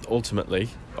ultimately,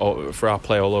 for our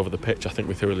play all over the pitch, I think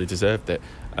we thoroughly deserved it,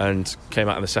 and came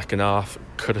out in the second half,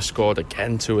 could have scored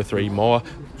again 2 or 3 more,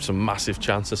 some massive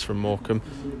chances from Morecambe,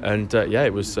 and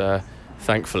it was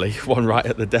thankfully one right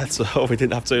at the death, so we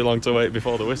didn't have too long to wait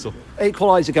before the whistle.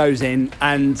 Equaliser goes in,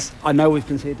 and I know we've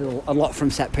conceded a lot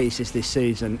from set pieces this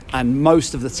season, and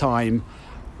most of the time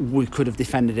we could have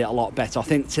defended it a lot better. I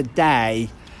think today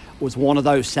was one of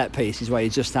those set pieces where you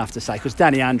just have to say, because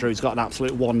Danny Andrews got an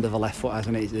absolute wand of a left foot,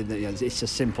 hasn't he? It's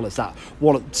as simple as that.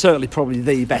 Certainly probably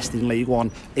the best in League One,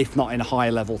 if not in a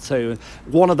higher level too.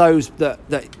 One of those that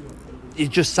you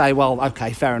just say, well,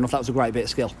 okay, fair enough, that was a great bit of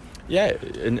skill. Yeah,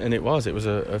 and it was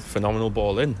a phenomenal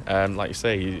ball in. Like you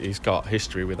say, he's got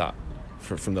history with that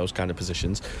from those kind of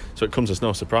positions, so it comes as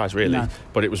no surprise really. No.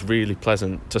 But it was really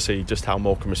pleasant to see just how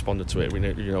Morecambe responded to it. We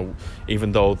knew,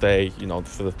 even though they,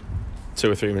 for the 2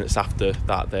 or 3 minutes after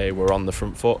that they were on the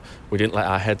front foot, we didn't let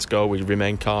our heads go. We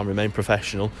remained calm, remained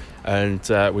professional, and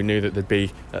we knew that there'd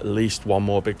be at least one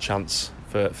more big chance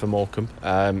for Morecambe.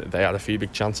 They had a few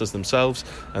big chances themselves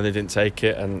and they didn't take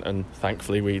it, and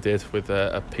thankfully we did, with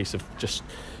a piece of just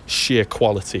sheer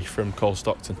quality from Cole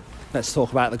Stockton. Let's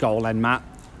talk about the goal then, Matt.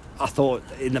 I thought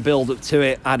in the build-up to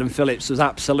it, Adam Phillips was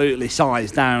absolutely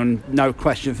sized down. No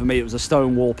question for me, it was a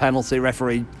stonewall penalty.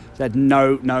 Referee said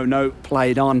no,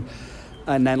 played on.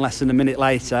 And then less than a minute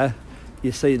later,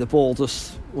 you see the ball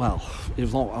just, he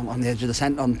was on the edge of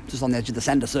the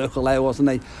centre circle there, wasn't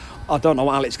he? I don't know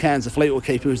what Alex Cairns, the Fleetwood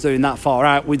keeper, was doing that far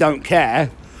out. We don't care.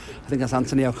 I think, as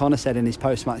Anthony O'Connor said in his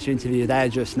post-match interview there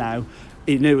just now,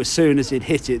 he knew as soon as he'd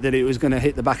hit it that it was going to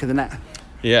hit the back of the net.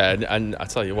 Yeah, and I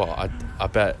tell you what, I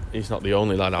bet he's not the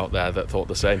only lad out there that thought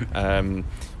the same.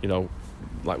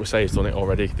 Like we say, he's done it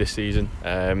already this season,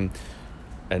 and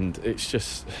it's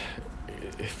just...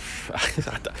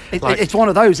 it's one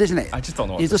of those, isn't it? I just don't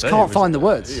know what you to just say. Can't find the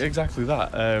words. Exactly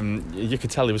that. You could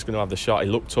tell he was going to have the shot. He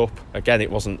looked up. Again, it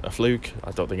wasn't a fluke.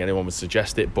 I don't think anyone would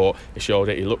suggest it, but he showed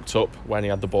it. He looked up when he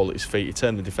had the ball at his feet. He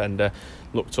turned the defender,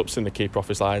 looked up, seen the keeper off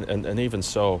his line, and even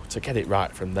so, to get it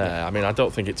right from there, I mean, I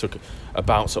don't think it took a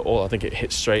bounce at all. I think it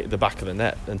hit straight at the back of the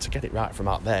net, and to get it right from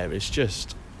out there is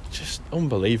just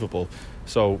unbelievable.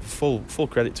 So full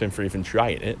credit to him for even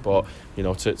trying it, but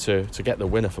to get the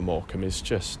winner for Morecambe is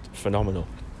just phenomenal.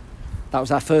 That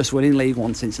was our first win in League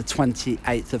One since the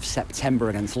 28th of September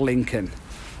against Lincoln.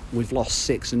 We've lost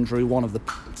 6 and drew one of the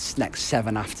next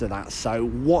 7 after that. So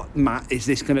what, Matt, is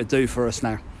this going to do for us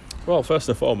now? Well, first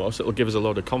and foremost, it'll give us a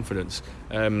load of confidence.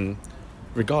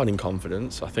 Regarding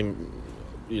confidence, I think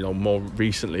more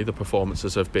recently the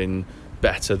performances have been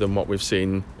better than what we've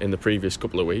seen in the previous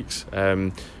couple of weeks.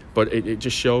 But it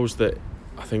just shows that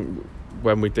I think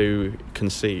when we do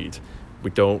concede, we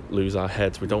don't lose our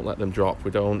heads, we don't let them drop, we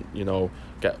don't,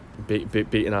 get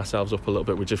beating ourselves up a little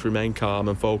bit. We just remain calm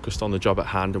and focused on the job at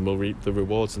hand, and we'll reap the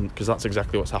rewards, and because that's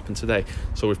exactly what's happened today.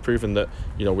 So we've proven that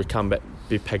we can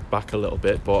be pegged back a little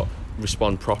bit, but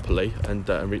respond properly and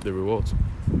reap the rewards.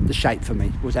 The shape for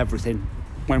me was everything.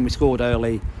 When we scored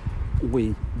early,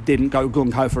 we didn't go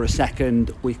gung-ho for a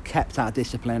second. We kept our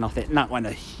discipline. I think that went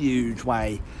a huge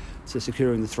way to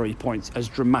securing the 3 points, as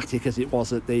dramatic as it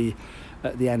was at the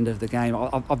end of the game.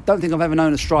 I don't think I've ever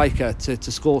known a striker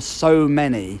to score so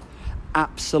many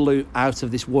absolute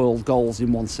out-of-this-world goals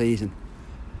in one season.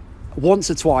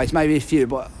 Once or twice, maybe a few,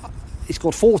 but he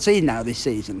scored 14 now this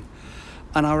season.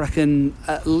 And I reckon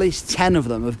at least 10 of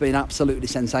them have been absolutely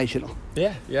sensational.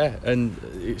 Yeah, and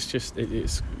it's just,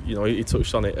 he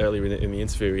touched on it earlier in the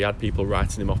interview. He had people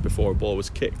writing him off before a ball was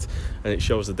kicked, and it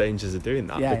shows the dangers of doing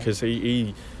that, because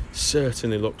he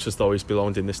certainly looks as though he's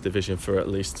belonged in this division for at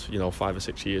least 5 or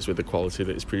 6 years, with the quality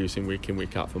that he's producing week in,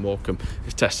 week out for Morecambe.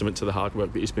 It's testament to the hard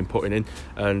work that he's been putting in,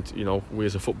 and we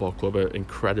as a football club are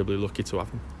incredibly lucky to have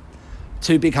him.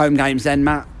 2 big home games then,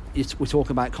 Matt. We talk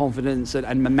about confidence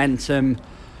and momentum.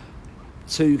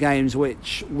 2 games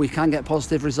which we can get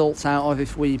positive results out of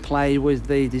if we play with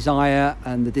the desire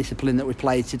and the discipline that we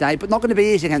played today, but not going to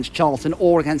be easy against Charlton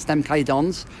or against MK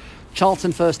Dons.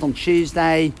 Charlton first on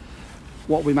Tuesday.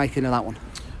 What are we making of that one?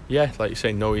 Yeah, like you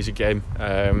say, no easy game.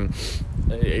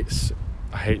 It's,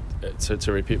 I hate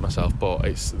to repeat myself, but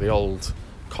it's the old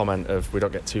comment of we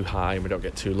don't get too high and we don't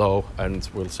get too low, and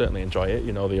we'll certainly enjoy it.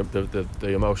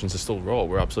 The emotions are still raw.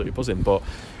 We're absolutely buzzing, but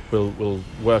we'll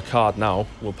work hard now.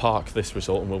 We'll park this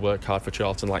result and we'll work hard for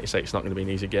Charlton. Like you say, it's not going to be an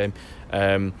easy game,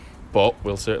 but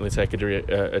we'll certainly take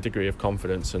a degree of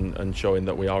confidence and showing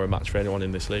that we are a match for anyone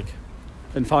in this league.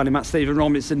 And finally, Matt, Stephen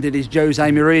Robinson did his Jose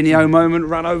Mourinho moment,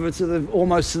 ran over to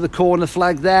almost to the corner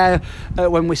flag there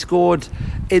when we scored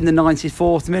in the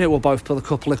 94th minute. We'll both put a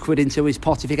couple of quid into his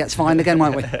pot if he gets fined again,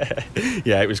 won't we?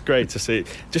 Yeah, it was great to see.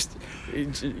 Just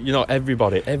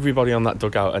everybody on that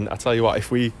dugout, and I tell you what, if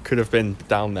we could have been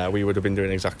down there, we would have been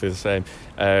doing exactly the same.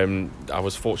 I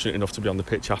was fortunate enough to be on the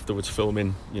pitch afterwards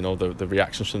filming the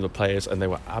reactions from the players, and they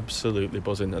were absolutely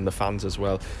buzzing, and the fans as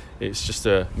well. It's just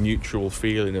a mutual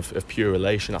feeling of pure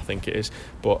elation, I think it is,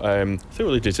 but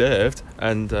thoroughly deserved,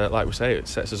 and like we say, it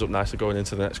sets us up nicely going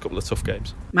into the next couple of tough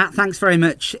games. Matt, thanks very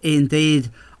much indeed.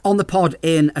 On the pod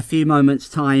in a few moments'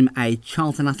 time, a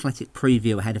Charlton Athletic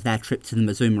preview ahead of their trip to the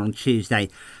Mazuma on Tuesday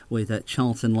with a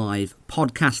Charlton Live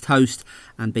podcast host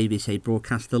and BBC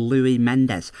broadcaster Louis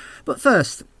Mendez. But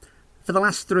first, For the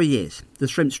last 3 years, the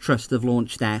Shrimps Trust have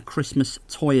launched their Christmas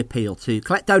toy appeal to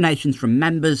collect donations from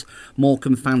members,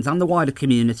 Morecambe fans and the wider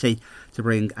community to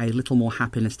bring a little more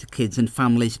happiness to kids and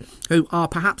families who are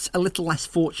perhaps a little less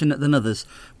fortunate than others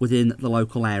within the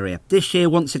local area. This year,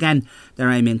 once again,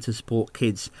 they're aiming to support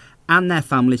kids and their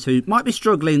families who might be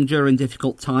struggling during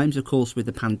difficult times, of course, with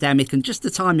the pandemic and just the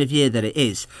time of year that it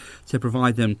is, to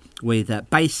provide them with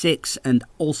basics and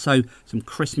also some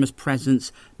Christmas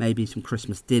presents, maybe some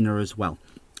Christmas dinner as well.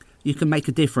 You can make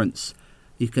a difference.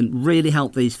 You can really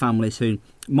help these families who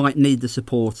might need the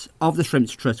support of the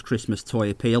Shrimps Trust Christmas Toy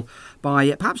Appeal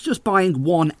by perhaps just buying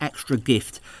one extra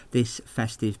gift this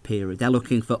festive period. They're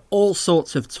looking for all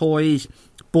sorts of toys,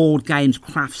 board games,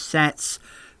 craft sets,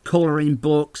 colouring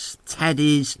books,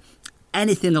 teddies,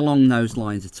 anything along those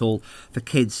lines at all for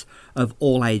kids of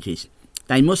all ages.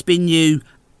 They must be new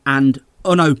and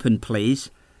unopened, please.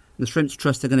 The Shrimps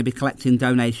Trust are going to be collecting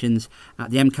donations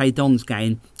at the MK Dons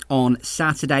game on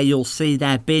Saturday. You'll see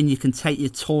their bin. You can take your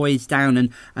toys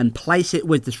down and place it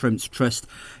with the Shrimps Trust.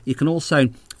 You can also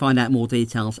find out more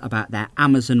details about their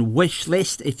Amazon wish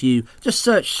list if you just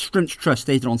search Shrimps Trust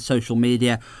either on social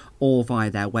media or via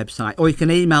their website, or you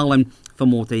can email them for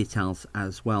more details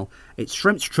as well. It's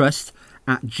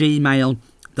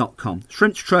shrimpstrust@gmail.com.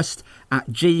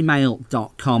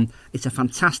 shrimpstrust@gmail.com. It's a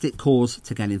fantastic cause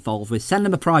to get involved with. Send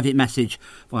them a private message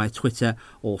via Twitter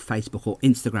or Facebook or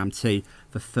Instagram too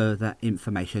for further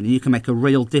information. And you can make a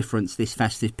real difference this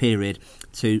festive period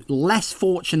to less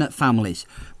fortunate families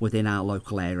within our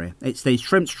local area. It's the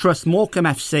Shrimps Trust Morecambe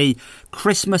FC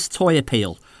Christmas Toy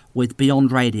Appeal with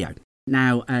Beyond Radio.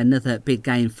 Now, another big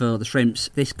game for the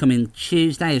Shrimps this coming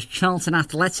Tuesday as Charlton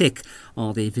Athletic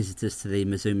are the visitors to the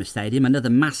Mazuma Stadium. Another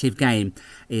massive game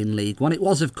in League One. It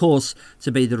was, of course,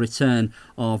 to be the return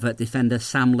of defender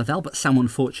Sam Lavelle, but Sam,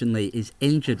 unfortunately, is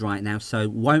injured right now, so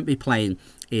won't be playing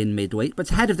in midweek. But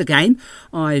ahead of the game,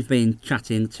 I've been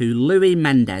chatting to Louis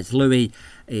Mendez. Louis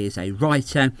is a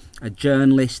writer, a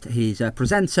journalist. He's a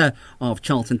presenter of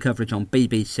Charlton coverage on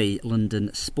BBC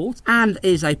London Sport and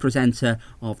is a presenter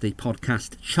of the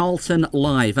podcast Charlton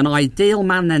Live. An ideal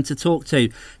man then to talk to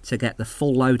get the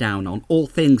full lowdown on all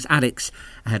things Addicts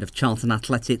ahead of Charlton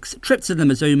Athletic's trip to the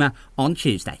Mazuma on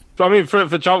Tuesday. I mean,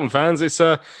 for Charlton fans, it's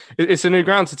a new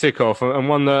ground to tick off, and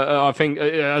one that I think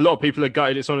a lot of people are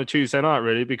gutted it's on a Tuesday night,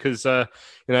 really, because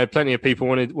plenty of people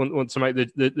want to make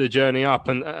the journey up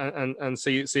and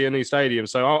see a new stadium.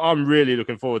 So I'm really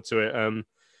looking forward to it.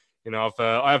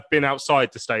 I have been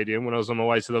outside the stadium when I was on my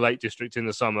way to the Lake District in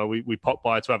the summer. We popped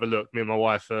by to have a look. Me and my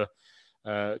wife are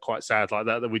quite sad like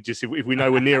that we just, if we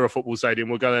know we're near a football stadium,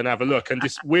 we'll go there and have a look. And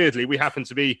just weirdly, we happened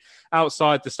to be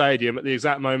outside the stadium at the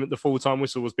exact moment the full-time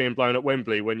whistle was being blown at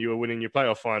Wembley when you were winning your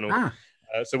playoff final.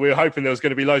 So we were hoping there was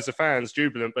going to be loads of fans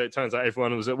jubilant, but it turns out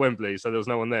everyone was at Wembley, so there was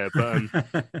no one there. But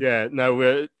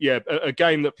a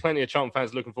game that plenty of Charlton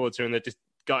fans are looking forward to, and they're just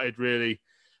gutted really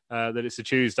that it's a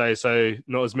Tuesday, so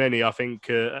not as many, I think,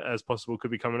 as possible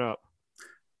could be coming up.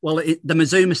 Well, the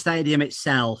Mazuma Stadium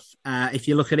itself, if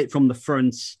you look at it from the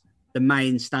front, the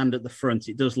main stand at the front,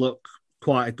 it does look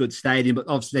quite a good stadium. But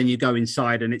obviously, then you go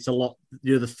inside, and it's a lot.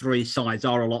 The other three sides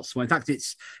are a lot smaller. In fact,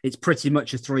 it's pretty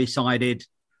much a three-sided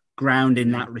ground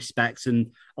in that respect. And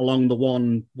along the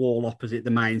one wall opposite the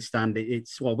main stand,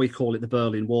 it's we call it the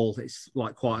Berlin Wall. It's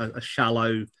like quite a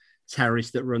shallow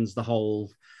terrace that runs the whole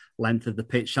length of the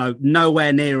pitch. So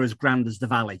nowhere near as grand as the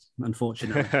Valley,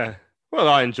 unfortunately. Well,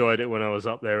 I enjoyed it when I was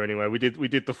up there anyway. We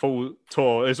did the full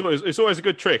tour. It's always a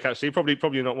good trick, actually.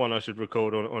 Probably not one I should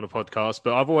record on a podcast,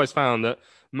 but I've always found that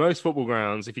most football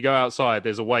grounds, if you go outside,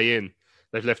 there's a way in.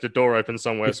 They've left a door open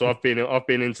somewhere. So I've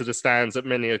been into the stands at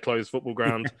many a closed football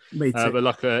ground. Me too.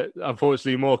 But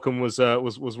unfortunately, Morecambe was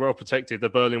well protected. The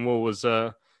Berlin Wall was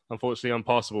unfortunately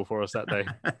unpassable for us that day.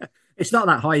 It's not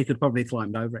that high. You could probably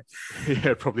climbed over it.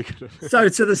 Yeah, probably could have. So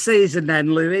to the season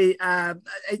then, Louis.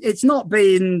 It's not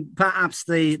been perhaps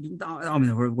we're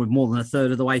more than a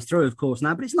third of the way through, of course,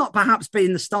 now, but it's not perhaps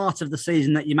been the start of the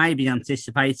season that you maybe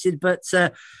anticipated, but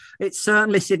it's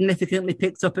certainly significantly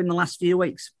picked up in the last few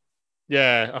weeks.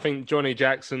 Yeah, I think Johnny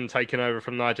Jackson taking over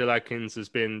from Nigel Adkins has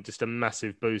been just a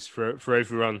massive boost for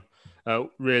everyone.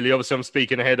 Really, obviously, I'm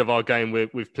speaking ahead of our game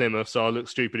with Plymouth, so I'll look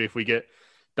stupid if we get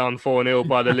done 4-0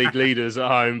 by the league leaders at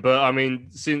home. But I mean,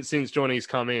 since Johnny's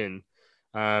come in,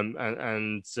 and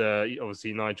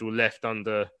obviously Nigel left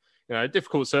under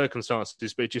difficult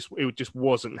circumstances, but it just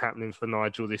wasn't happening for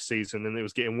Nigel this season, and it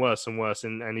was getting worse and worse,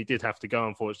 and he did have to go,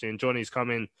 unfortunately. And Johnny's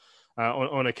come in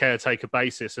on a caretaker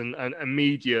basis, and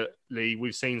immediately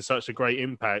we've seen such a great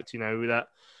impact. That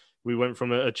we went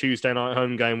from a Tuesday night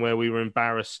home game where we were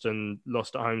embarrassed and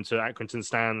lost at home to Accrington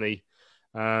Stanley.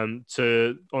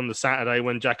 to on the Saturday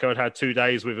when Jacko had 2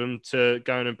 days with them to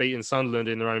going and beating Sunderland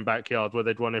in their own backyard where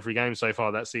they'd won every game so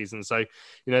far that season. So,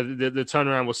 the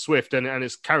turnaround was swift and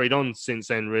it's carried on since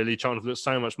then, really. Charlton have looked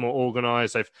so much more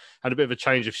organised. They've had a bit of a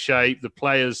change of shape. The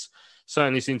players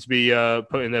certainly seem to be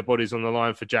putting their bodies on the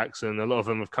line for Jackson. A lot of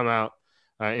them have come out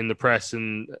in the press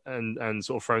and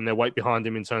sort of thrown their weight behind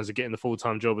him in terms of getting the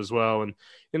full-time job as well. And,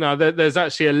 there's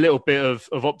actually a little bit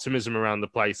of optimism around the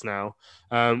place now.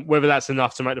 Whether that's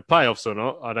enough to make the playoffs or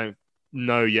not, I don't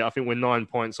know yet. I think we're 9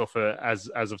 points off as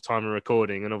of time of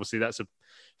recording. And obviously that's a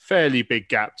fairly big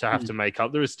gap to have to make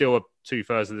up. There is still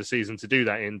 2/3 of the season to do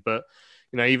that in. But,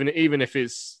 even if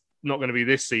it's not going to be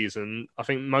this season, I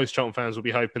think most Charlton fans will be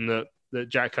hoping that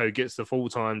Jacko gets the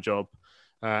full-time job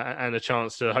and a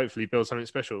chance to hopefully build something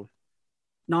special.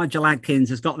 Nigel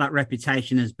Adkins has got that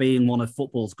reputation as being one of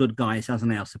football's good guys,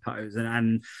 hasn't he, I suppose?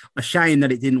 And a shame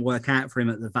that it didn't work out for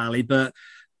him at the Valley, but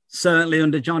certainly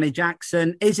under Johnny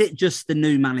Jackson, is it just the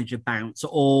new manager bounce,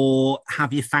 or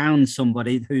have you found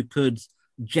somebody who could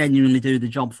genuinely do the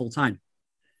job full-time?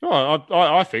 Well,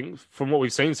 I think from what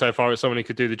we've seen so far, it's someone who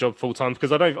could do the job full-time,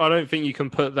 because I don't think you can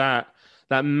put that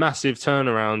massive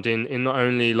turnaround in not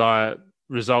only like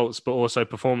results but also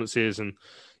performances and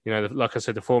like I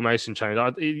said, the formation change. I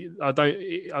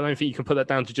don't think you can put that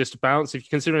down to just a bounce. If you're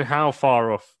considering how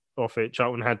far off it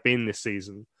Charlton had been this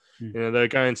season, they're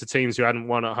going to teams who hadn't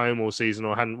won at home all season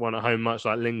or hadn't won at home much,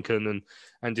 like Lincoln,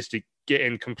 and just to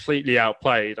getting completely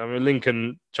outplayed. I mean,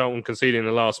 Lincoln, Charlton conceded in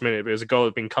the last minute, but it was a goal that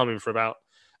had been coming for about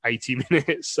 80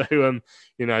 minutes. So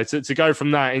to go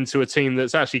from that into a team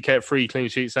that's actually kept 3 clean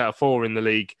sheets out of 4 in the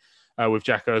league. With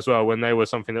Jacko as well, when they were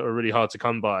something that were really hard to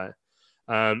come by,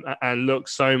 and look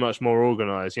so much more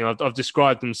organised. I've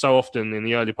described them so often in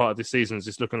the early part of this season as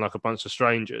just looking like a bunch of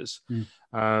strangers,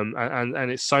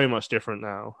 and it's so much different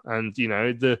now. And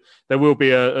there will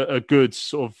be a good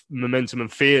sort of momentum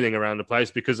and feeling around the place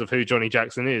because of who Johnny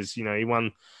Jackson is. He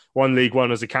won League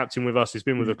One as a captain with us. He's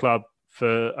been with the club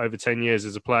for over 10 years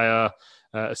as a player,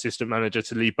 assistant manager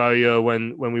to Lee Bowyer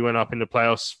when we went up in the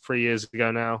playoffs 3 years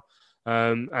ago now.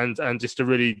 And just a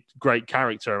really great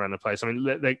character around the place. I mean,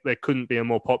 there couldn't be a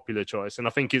more popular choice. And I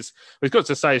think we've got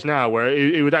to a stage now where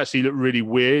it would actually look really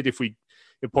weird if we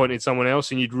appointed someone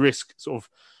else, and you'd risk sort of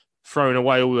throwing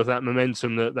away all of that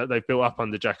momentum that they've built up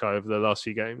under Jacko over the last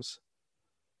few games.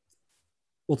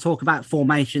 We'll talk about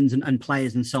formations and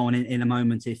players and so on in a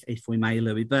moment, if we may,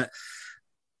 Louis. But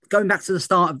going back to the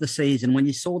start of the season, when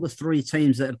you saw the 3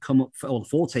 teams that had come up, or the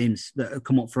 4 teams that had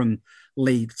come up from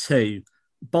League Two,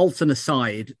 Bolton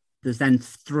aside, there's then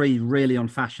 3 really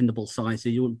unfashionable sides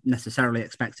who you wouldn't necessarily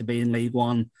expect to be in League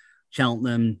One: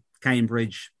 Cheltenham,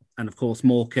 Cambridge, and of course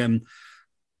Morecambe.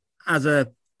 As a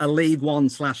League One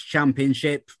 /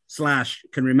 Championship /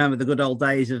 can remember the good old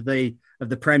days of the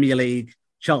Premier League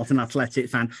Charlton Athletic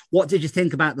fan, what did you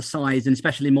think about the sides, and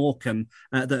especially Morecambe,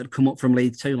 that had come up from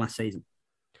League Two last season?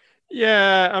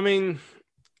 Yeah, I mean,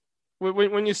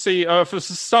 when you see, for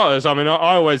starters, I mean,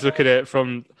 I always look at it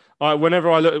from... whenever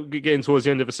I look getting towards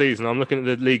the end of the season, I'm looking at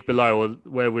the league below or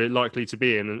where we're likely to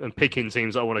be in and picking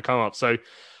teams that I want to come up. So,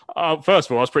 first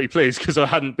of all, I was pretty pleased because I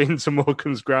hadn't been to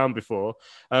Morecambe's ground before.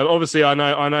 Obviously, I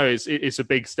know it's a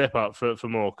big step up for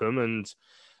Morecambe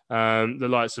and the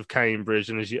likes of Cambridge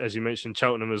and as you mentioned,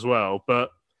 Cheltenham as well. But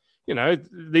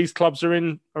these clubs are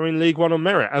in League One on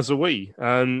merit, as are we.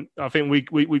 I think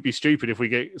we'd be stupid if we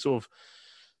get sort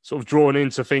of drawn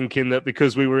into thinking that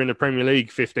because we were in the Premier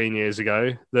League 15 years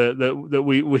ago,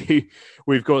 that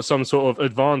we've got some sort of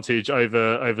advantage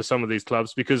over some of these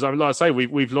clubs. Because like I say,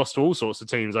 we've lost to all sorts of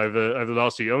teams over the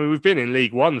last year. I mean, we've been in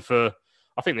League One for,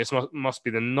 I think this must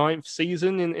be the 9th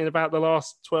season in about the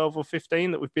last 12 or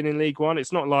 15 that we've been in League One.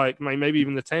 It's not like maybe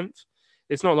even the 10th.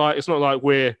 It's not like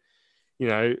we're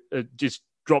just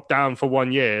dropped down for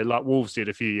 1 year like Wolves did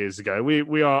a few years ago.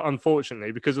 We are,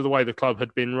 unfortunately, because of the way the club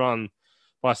had been run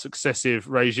by successive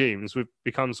regimes, we've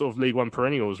become sort of League One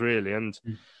perennials, really. And,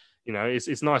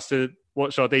 it's nice to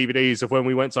watch our DVDs of when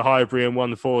we went to Highbury and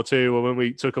won 4-2 or when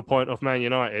we took a point off Man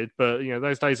United. But,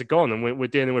 those days are gone and we're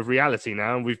dealing with reality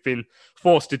now. And we've been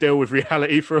forced to deal with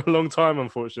reality for a long time,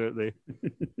 unfortunately.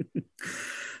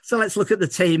 So let's look at the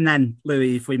team then,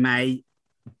 Louis, if we may.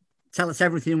 Tell us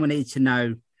everything we need to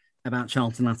know about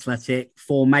Charlton Athletic,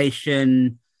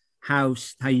 formation, how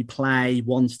you play,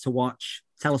 ones to watch.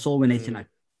 Tell us all we need to know.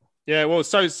 Yeah, well,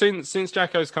 so since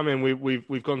Jacko's come in,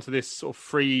 we've gone to this sort of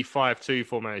 3-5-2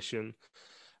 formation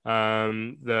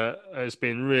that has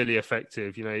been really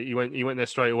effective. He went there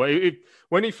straight away.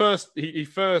 When his first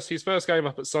game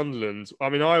up at Sunderland, I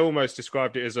mean, I almost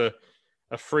described it as a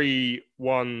a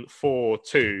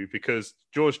 3-1-4-2 because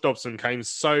George Dobson came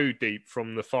so deep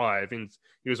from the 5, and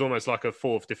he was almost like a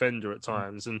 4th defender at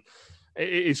times. And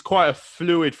it's quite a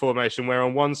fluid formation where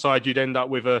on one side you'd end up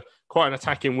with quite an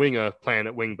attacking winger playing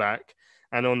at wing back,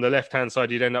 and on the left-hand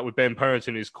side you'd end up with Ben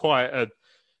Purrington, who's quite a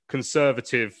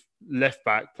conservative left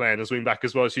back playing as wing back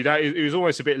as well. So it was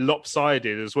almost a bit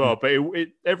lopsided as well. But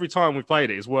every time we played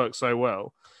it's worked so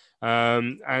well.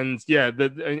 In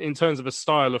terms of a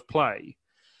style of play,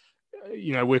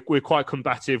 we're quite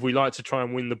combative. We like to try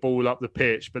and win the ball up the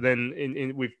pitch, but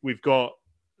then we've got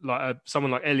like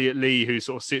someone like Elliot Lee who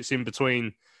sort of sits in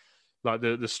between like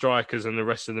the strikers and the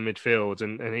rest of the midfield,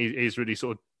 and he's really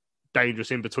sort of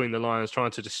dangerous in between the lines,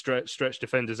 trying to just stretch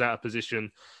defenders out of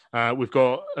position. We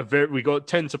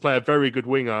tend to play a very good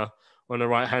winger on the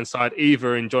right hand side,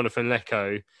 either in Jonathan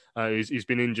Lecco, who's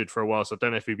been injured for a while, so I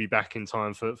don't know if he'll be back in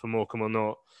time for Morecambe or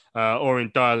not, or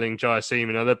in Darling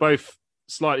Jayasima. Now they're both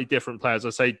slightly different players.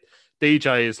 I say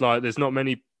DJ is like, there's not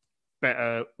many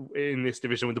better in this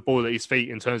division with the ball at his feet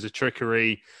in terms of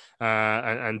trickery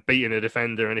and beating a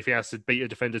defender. And if he has to beat a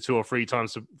defender 2 or 3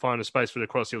 times to find a space for the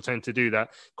cross, he'll tend to do that.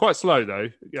 Quite slow though.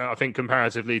 I think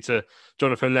comparatively to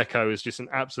Jonathan Lecco is just an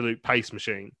absolute pace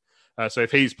machine. So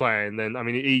if he's playing, then I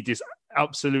mean he just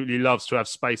absolutely loves to have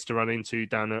space to run into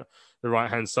down the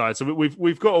right hand side. So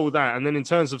we've got all that. And then in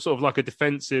terms of sort of like a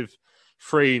defensive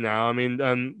free now, I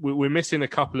mean we're missing a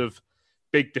couple of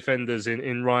big defenders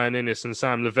in Ryan Innes and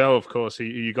Sam Lavelle, of course, who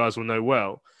you guys will know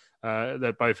well.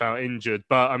 They're both out injured.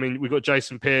 But, I mean, we've got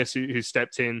Jason Pearce who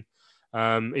stepped in.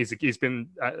 He's been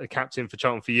a captain for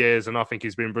Charlton for years, and I think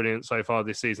he's been brilliant so far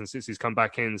this season since he's come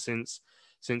back in, since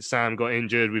Sam got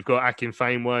injured. We've got Akin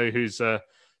Famewo, who's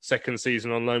second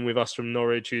season on loan with us from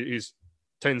Norwich, who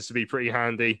tends to be pretty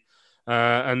handy.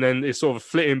 And then it's sort of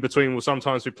flitting between, well,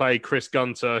 sometimes we play Chris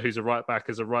Gunter, who's a right back,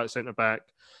 as a right centre-back.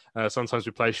 Sometimes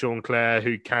we play Sean Clare,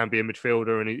 who can be a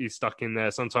midfielder and he's stuck in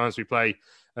there. Sometimes we play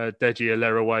Deji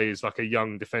Alerawe, who's like a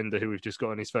young defender who we've just got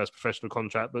on his first professional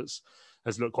contract, but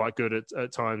has looked quite good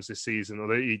at times this season,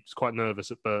 although he was quite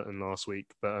nervous at Burton last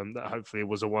week, but that hopefully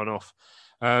was a one-off.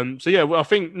 I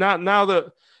think now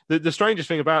that the strangest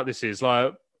thing about this is,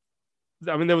 like,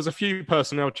 I mean, there was a few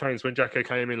personnel changes when Jacko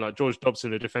came in, like George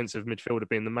Dobson, a defensive midfielder,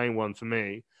 being the main one for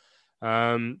me.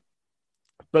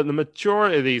 But the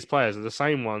majority of these players are the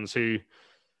same ones who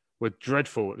were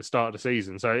dreadful at the start of the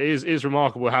season. So it is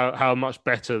remarkable how much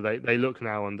better they look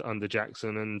now under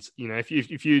Jackson. And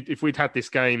if we'd had this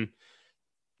game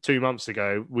 2 months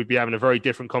ago, we'd be having a very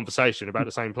different conversation about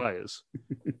the same players.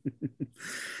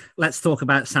 Let's talk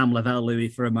about Sam Lavelle, Louis,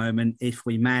 for a moment, if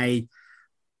we may.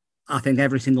 I think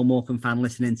every single Morecambe fan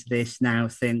listening to this now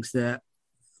thinks that,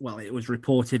 well, it was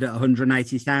reported at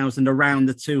 180,000, around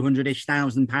the 200-ish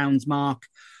thousand pounds mark.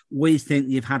 We think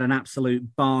you've had an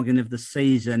absolute bargain of the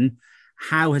season.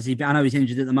 How has he been? I know he's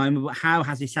injured at the moment, but how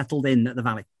has he settled in at the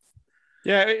Valley?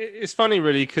 Yeah, it's funny,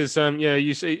 really, because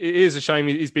you see, it is a shame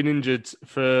he's been injured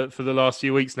for the last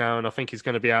few weeks now, and I think he's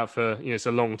going to be out for it's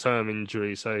a long-term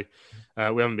injury, so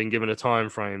we haven't been given a time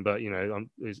frame. But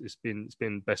it's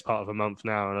been best part of a month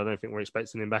now, and I don't think we're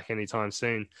expecting him back anytime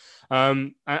soon.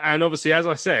 And obviously, as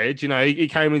I said, he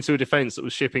came into a defence that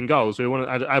was shipping goals. We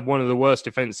had one of the worst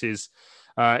defences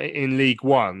in League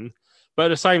One. But at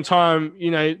the same time,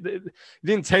 it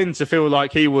didn't tend to feel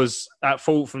like he was at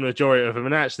fault for the majority of them.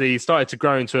 And actually, he started to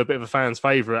grow into a bit of a fan's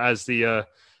favourite as the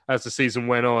season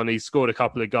went on. He scored a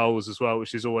couple of goals as well,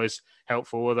 which is always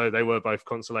helpful, although they were both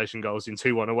consolation goals in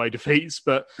 2-1 away defeats.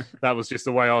 But that was just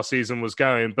the way our season was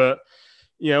going. But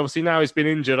yeah, obviously now he's been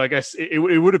injured. I guess it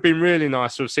would have been really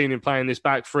nice to have seen him playing this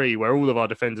back three where all of our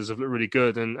defenders have looked really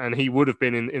good, and he would have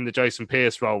been in the Jason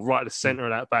Pearce role right at the centre of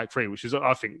that back three, which is,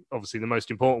 I think, obviously the most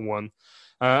important one.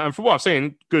 And from what I've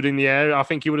seen, good in the air, I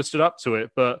think he would have stood up to it.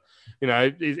 But,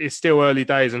 it's still early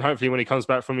days, and hopefully when he comes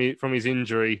back from his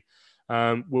injury,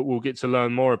 we'll get to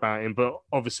learn more about him. But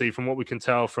obviously, from what we can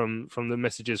tell from the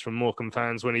messages from Morecambe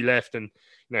fans when he left, and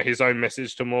his own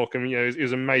message to Morecambe, he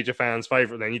was a major fan's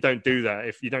favourite. Then you don't do that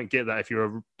if you don't get that if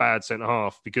you're a bad centre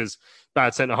half, because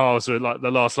bad centre halves are like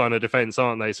the last line of defence,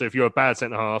 aren't they? So if you're a bad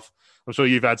centre half, I'm sure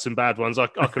you've had some bad ones. I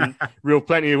can reel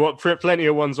plenty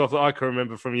of ones off that I can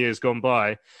remember from years gone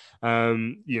by.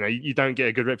 You don't get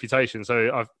a good reputation.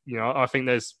 So I think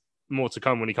there's more to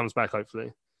come when he comes back,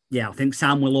 hopefully. Yeah, I think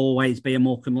Sam will always be a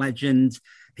Morecambe legend.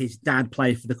 His dad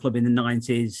played for the club in the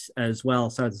 90s as well,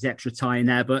 so there's the extra tie in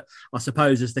there. But I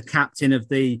suppose as the captain of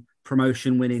the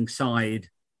promotion-winning side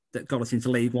that got us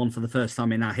into League One for the first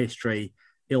time in our history,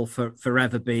 he'll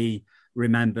forever be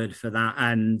remembered for that.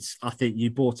 And I think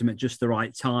you bought him at just the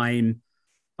right time.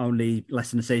 only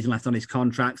less than a season left on his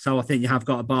contract. So I think you have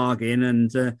got a bargain.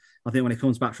 And I think when he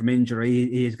comes back from injury,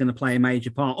 he is going to play a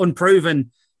major part.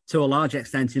 Unproven to a large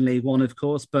extent in League One, of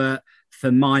course. But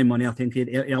for my money, I think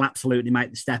he'll absolutely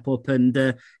make the step up,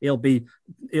 and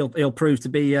he'll prove to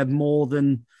be more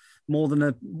than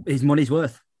his money's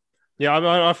worth.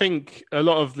 Yeah, I think a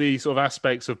lot of the sort of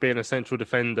aspects of being a central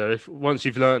defender, if once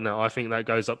you've learned that, I think that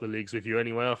goes up the leagues with you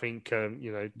anyway. I think,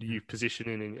 you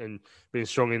positioning and being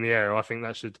strong in the air, I think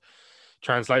that should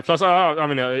translate. Plus,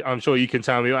 I'm sure you can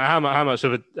tell me how much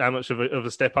of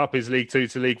a step up is League Two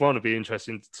to League One would be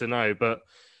interesting to know. But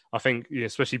I think,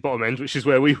 especially bottom end, which is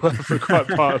where we were for quite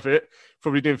part of it,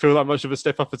 probably didn't feel that much of a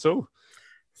step up at all.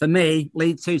 For me,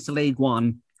 League Two to League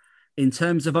One, in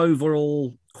terms of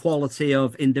overall quality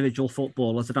of individual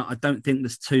footballers, I don't think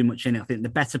there's too much in it. I think the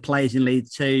better players in League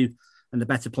Two and the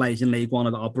better players in League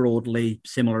One are broadly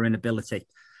similar in ability.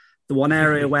 The one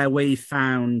area where we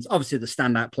found, obviously the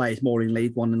standout players more in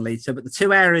League One and League Two, but the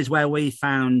two areas where we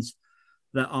found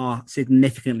that are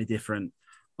significantly different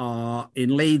are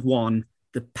in League One,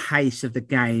 the pace of the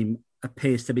game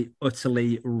appears to be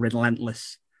utterly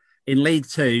relentless. In League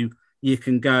Two, you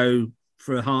can go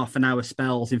for a half an hour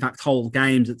spells, in fact, whole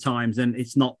games at times, and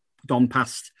it's not gone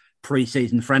past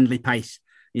pre-season friendly pace.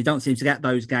 You don't seem to get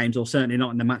those games, or certainly not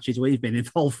in the matches we've been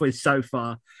involved with so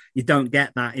far. You don't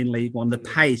get that in League One. The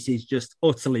pace is just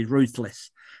utterly ruthless,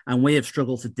 and we have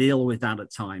struggled to deal with that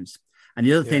at times. And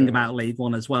the other thing about League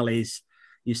One as well is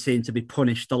you seem to be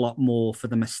punished a lot more for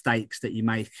the mistakes that you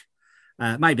make.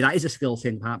 Maybe that is a skill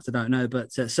thing, perhaps, I don't know,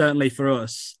 but certainly for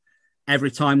us,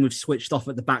 every time we've switched off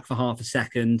at the back for half a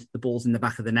second, the ball's in the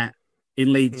back of the net.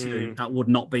 In League Two, that would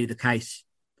not be the case.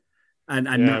 And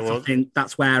I think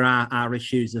that's where our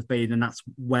issues have been, and that's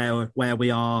where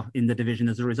we are in the division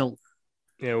as a result.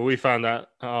 Yeah, well, we found that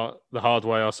the hard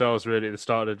way ourselves, really, at the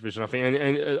start of the division. I think,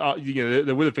 and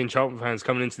there will have been Charlton fans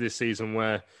coming into this season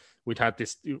where we have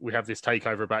this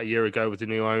takeover about a year ago with the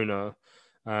new owner.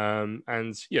 And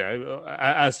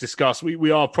as discussed,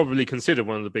 we are probably considered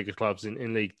one of the bigger clubs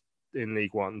in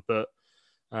League One, but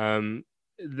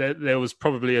there was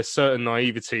probably a certain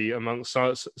naivety amongst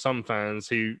some fans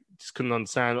who just couldn't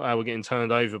understand how we're getting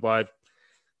turned over by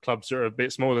clubs that are a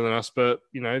bit smaller than us. But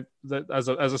as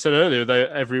I said earlier, they have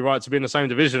every right to be in the same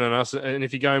division as us, and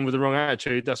if you go in with the wrong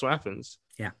attitude, that's what happens.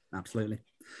 Yeah, absolutely.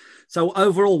 So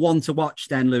overall, one to watch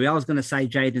then, Louis. I was going to say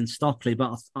Jayden Stockley,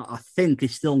 but I think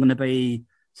he's still going to be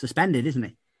suspended, isn't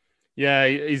he? Yeah,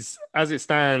 as it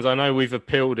stands, I know we've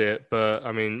appealed it, but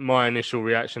I mean, my initial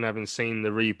reaction, having seen the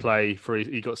replay for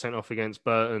he got sent off against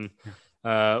Burton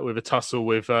with a tussle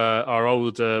with our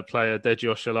older player, Deji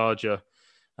Oshalaja.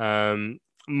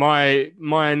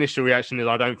 My initial reaction is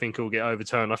I don't think it will get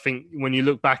overturned. I think when you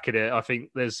look back at it, I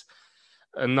think there's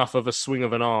enough of a swing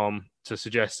of an arm to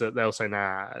suggest that they'll say,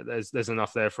 nah, there's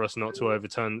enough there for us not to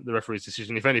overturn the referee's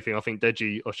decision. If anything, I think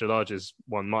Deji Oshalaja's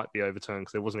one might be overturned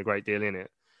because there wasn't a great deal in it.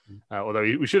 Although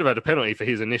we should have had a penalty for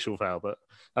his initial foul, but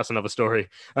that's another story.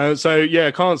 I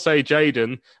can't say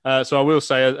Jayden. So I will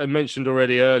say, I mentioned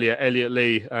already earlier, Elliot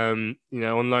Lee, on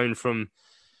loan from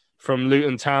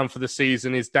Luton Town for the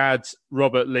season. His dad,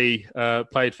 Robert Lee,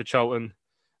 played for Charlton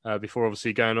before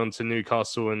obviously going on to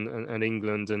Newcastle and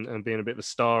England and being a bit of a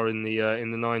star in the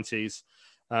 90s.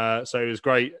 So it was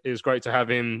great. It was great to have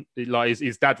him. Like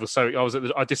his dad was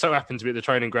I just so happened to be at the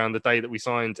training ground the day that we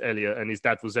signed Elliot, and his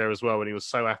dad was there as well, and he was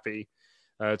so happy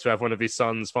to have one of his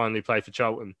sons finally play for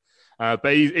Charlton.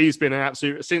 But he's been an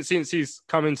absolute since he's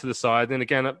come into the side. Then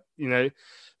again,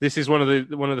 this is one of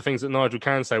the things that Nigel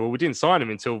can say. Well, we didn't sign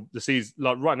him until the season,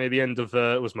 like right near the end of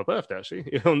it was my birthday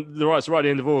actually. Right at the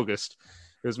end of August.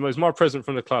 It was my present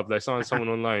from the club. They signed someone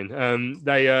on loan.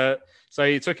 So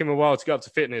it took him a while to get up to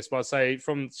fitness, but I'd say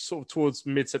from sort of towards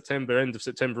mid-September, end of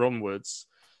September onwards,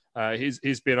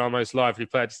 he's been our most lively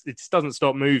player. It just doesn't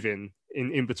stop moving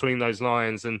in between those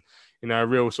lines, and a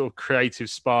real sort of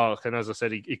creative spark. And as I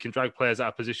said, he can drag players out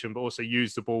of position, but also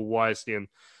use the ball wisely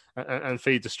and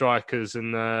feed the strikers.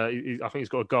 And I think he's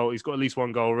got a goal. He's got at least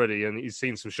one goal already, and he's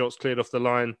seen some shots cleared off the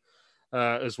line.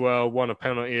 As well, won a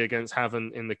penalty against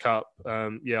Havant in the cup. I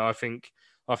think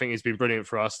he's been brilliant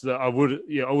for us. I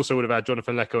also would have had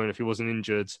Jonathan Lecco in if he wasn't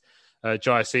injured.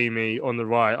 Jai Simi on the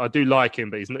right. I do like him,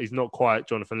 but he's not quite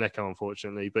Jonathan Lecco,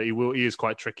 unfortunately. But he is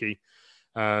quite tricky.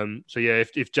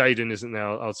 If Jayden isn't there,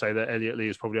 I'll say that Elliot Lee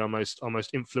is probably our most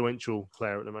influential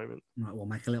player at the moment. Right, we'll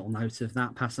make a little note of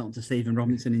that. Pass it on to Stephen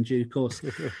Robinson in due course.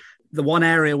 The one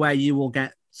area where you will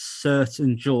get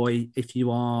certain joy if you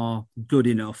are good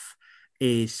enough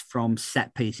is from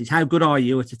set pieces. How good are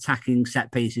you at attacking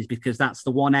set pieces? Because that's the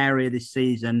one area this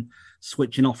season,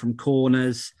 switching off from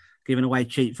corners, giving away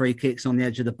cheap free kicks on the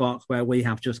edge of the box where we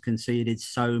have just conceded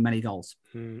so many goals.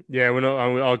 Yeah, we're not.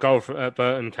 Our goal at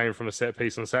Burton came from a set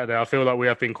piece on Saturday. I feel like we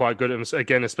have been quite good at them,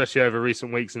 again, especially over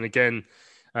recent weeks. And again,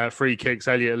 free kicks.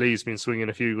 Elliot Lee's been swinging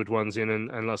a few good ones in, and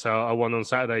like I say, our one on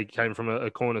Saturday came from a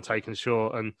corner taken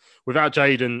short. And without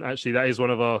Jayden, actually, that is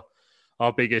one of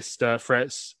our biggest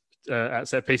threats at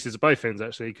set pieces of both ends,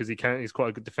 actually, because he's quite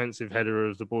a good defensive header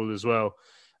of the ball as well.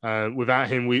 Without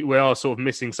him, we are sort of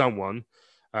missing someone.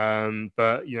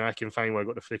 But Akin Fainway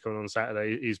got the flick on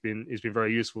Saturday. He's been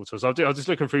very useful to us. I was just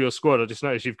looking through your squad. I just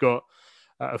noticed you've got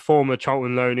a former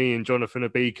Charlton loanee in Jonathan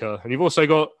Abika, and you've also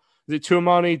got, is it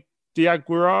Tuamani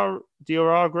Diawara?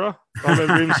 I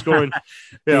remember him scoring.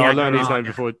 Yeah, I learned his name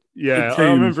before. Yeah, I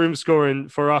remember him scoring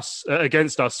for us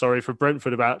against us. For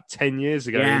Brentford about 10 years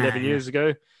ago, 11 years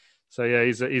ago. So yeah,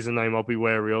 he's a name I'll be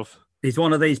wary of. He's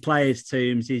one of these players,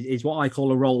 Toombs. He's what I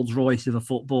call a Rolls Royce of a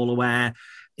footballer, where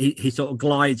he sort of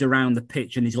glides around the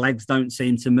pitch and his legs don't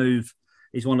seem to move.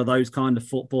 He's one of those kind of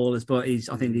footballers, but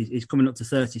I think he's coming up to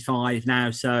 35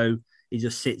 now, so he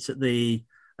just sits at the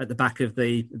back of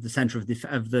the centre of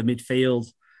the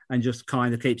midfield and just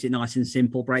kind of keeps it nice and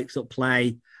simple, breaks up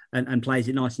play and plays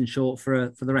it nice and short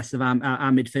for the rest of our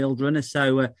midfield runners.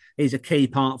 So he's a key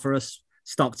part for us.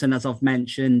 Stockton, as I've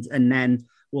mentioned, and then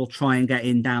we'll try and get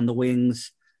in down the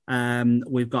wings.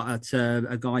 We've got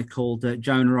a guy called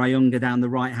Jonah Ayunga down the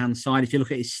right-hand side. If you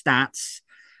look at his stats,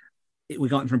 we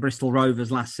got him from Bristol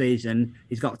Rovers last season.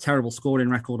 He's got a terrible scoring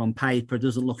record on paper.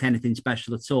 Doesn't look anything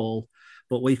special at all.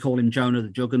 But we call him Jonah the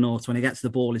Juggernaut. When he gets the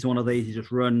ball, he's one of these. He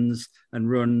just runs and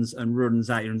runs and runs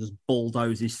out here and just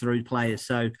bulldozes through players.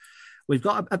 So we've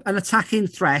got an attacking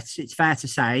threat, it's fair to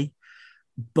say.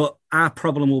 But our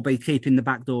problem will be keeping the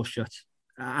back door shut.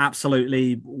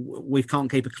 Absolutely, we can't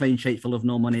keep a clean sheet for love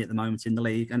nor money at the moment in the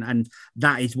league, and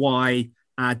that is why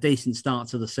our decent start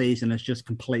to the season has just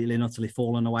completely and utterly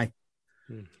fallen away.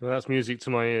 Well, that's music to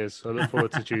my ears. I look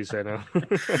forward to Tuesday now.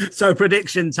 So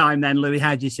prediction time then, Louis.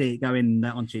 How do you see it going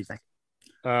on Tuesday?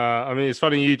 It's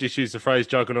funny you just used the phrase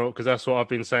juggernaut, because that's what I've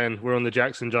been saying. We're on the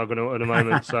Jackson juggernaut at the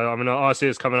moment. So I see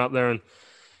us coming up there and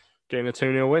getting a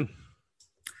 2-0 win.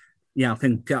 Yeah, I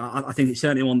think it's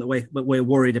certainly one that we're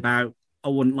worried about. I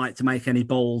wouldn't like to make any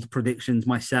bold predictions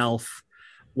myself.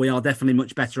 We are definitely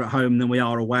much better at home than we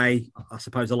are away. I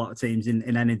suppose a lot of teams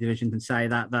in any division can say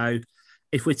that, though.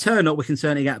 If we turn up, we can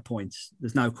certainly get points.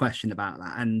 There's no question about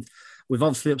that. And we've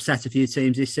obviously upset a few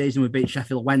teams this season. We beat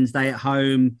Sheffield Wednesday at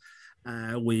home.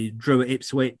 We drew at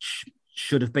Ipswich,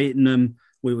 should have beaten them.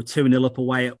 We were 2-0 up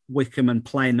away at Wickham and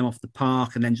playing them off the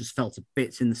park, and then just fell to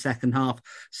bits in the second half.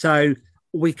 So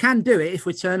we can do it if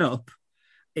we turn up.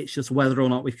 It's just whether or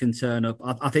not we can turn up.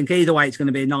 I think either way, it's going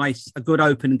to be a good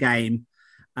open game.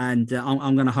 And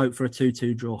I'm going to hope for a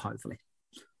 2-2 draw, hopefully.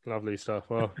 Lovely stuff.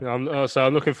 Well, I'm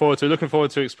looking forward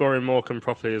to exploring Morecambe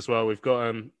properly as well. We've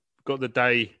got the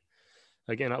day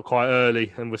getting up quite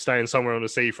early, and we're staying somewhere on the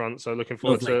seafront. So looking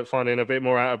forward to finding a bit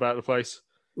more out about the place.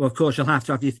 Well, of course, you'll have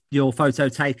to have your photo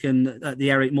taken at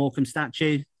the Eric Morecambe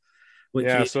statue, which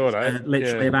I saw that.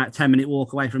 Literally about a 10-minute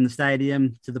walk away from the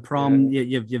stadium to the prom.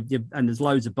 Yeah. And there's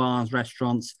loads of bars,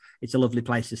 restaurants. It's a lovely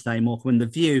place to stay, Morecambe. And the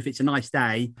view, if it's a nice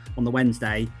day on the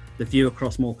Wednesday, the view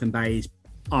across Morecambe Bay is,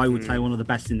 I would say, one of the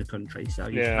best in the country. So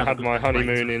I had my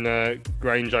honeymoon in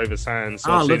Grange over Sands,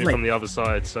 so I've seen it from the other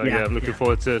side. So I'm looking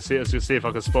forward to see if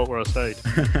I can spot where I stayed.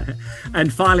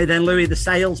 And finally, then, Louis, the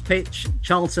sales pitch,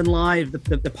 Charlton Live, the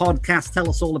podcast. Tell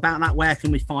us all about that. Where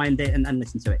can we find it and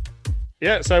listen to it?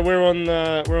 Yeah, so we're on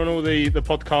all the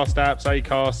podcast apps,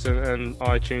 Acast and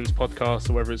iTunes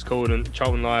podcasts, or whatever it's called, and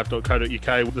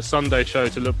charltonlive.co.uk. The Sunday show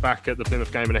to look back at the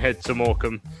Plymouth game and ahead to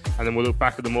Morecambe, and then we'll look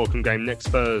back at the Morecambe game next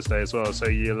Thursday as well. So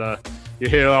you'll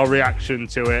hear our reaction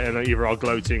to it, and either our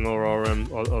gloating or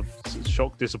our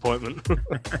shock disappointment.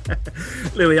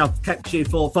 Louis, I've kept you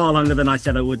for far longer than I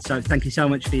said I would, so thank you so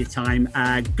much for your time.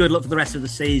 Good luck for the rest of the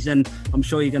season. I'm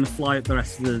sure you're going to fly up the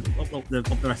rest of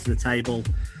the table.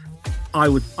 I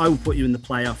would put you in the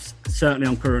playoffs, certainly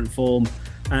on current form,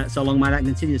 so long may that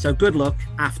continue. So good luck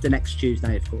after next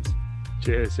Tuesday, of course.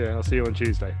 Cheers, I'll see you on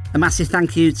Tuesday. A massive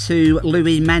thank you to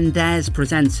Louis Mendez,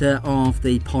 presenter of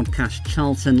the podcast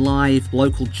Charlton Live,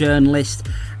 local journalist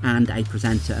and a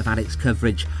presenter of Addicts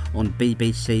coverage on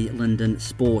BBC London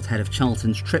Sport, head of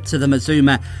Charlton's trip to the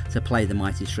Mazuma to play the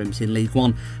mighty Shrimps in League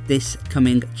One this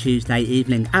coming Tuesday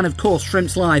evening. And of course,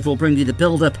 Shrimps Live will bring you the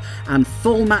build-up and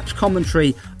full match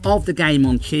commentary of the game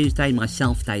on Tuesday.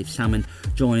 Myself, Dave Salmon,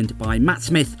 joined by Matt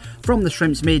Smith from the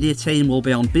Shrimps media team, will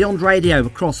be on Beyond Radio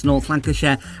across North Lancashire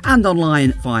Lancashire and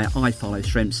online via iFollow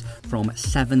Shrimps from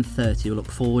 7:30. We look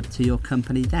forward to your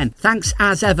company then. Thanks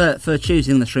as ever for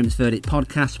choosing the Shrimps Verdict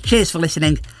podcast. Cheers for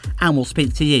listening, and we'll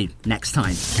speak to you next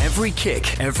time. Every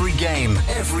kick, every game,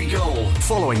 every goal.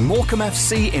 Following Morecambe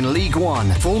FC in League One.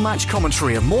 Full match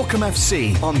commentary of Morecambe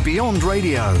FC on Beyond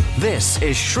Radio. This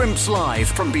is Shrimps Live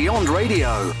from Beyond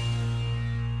Radio.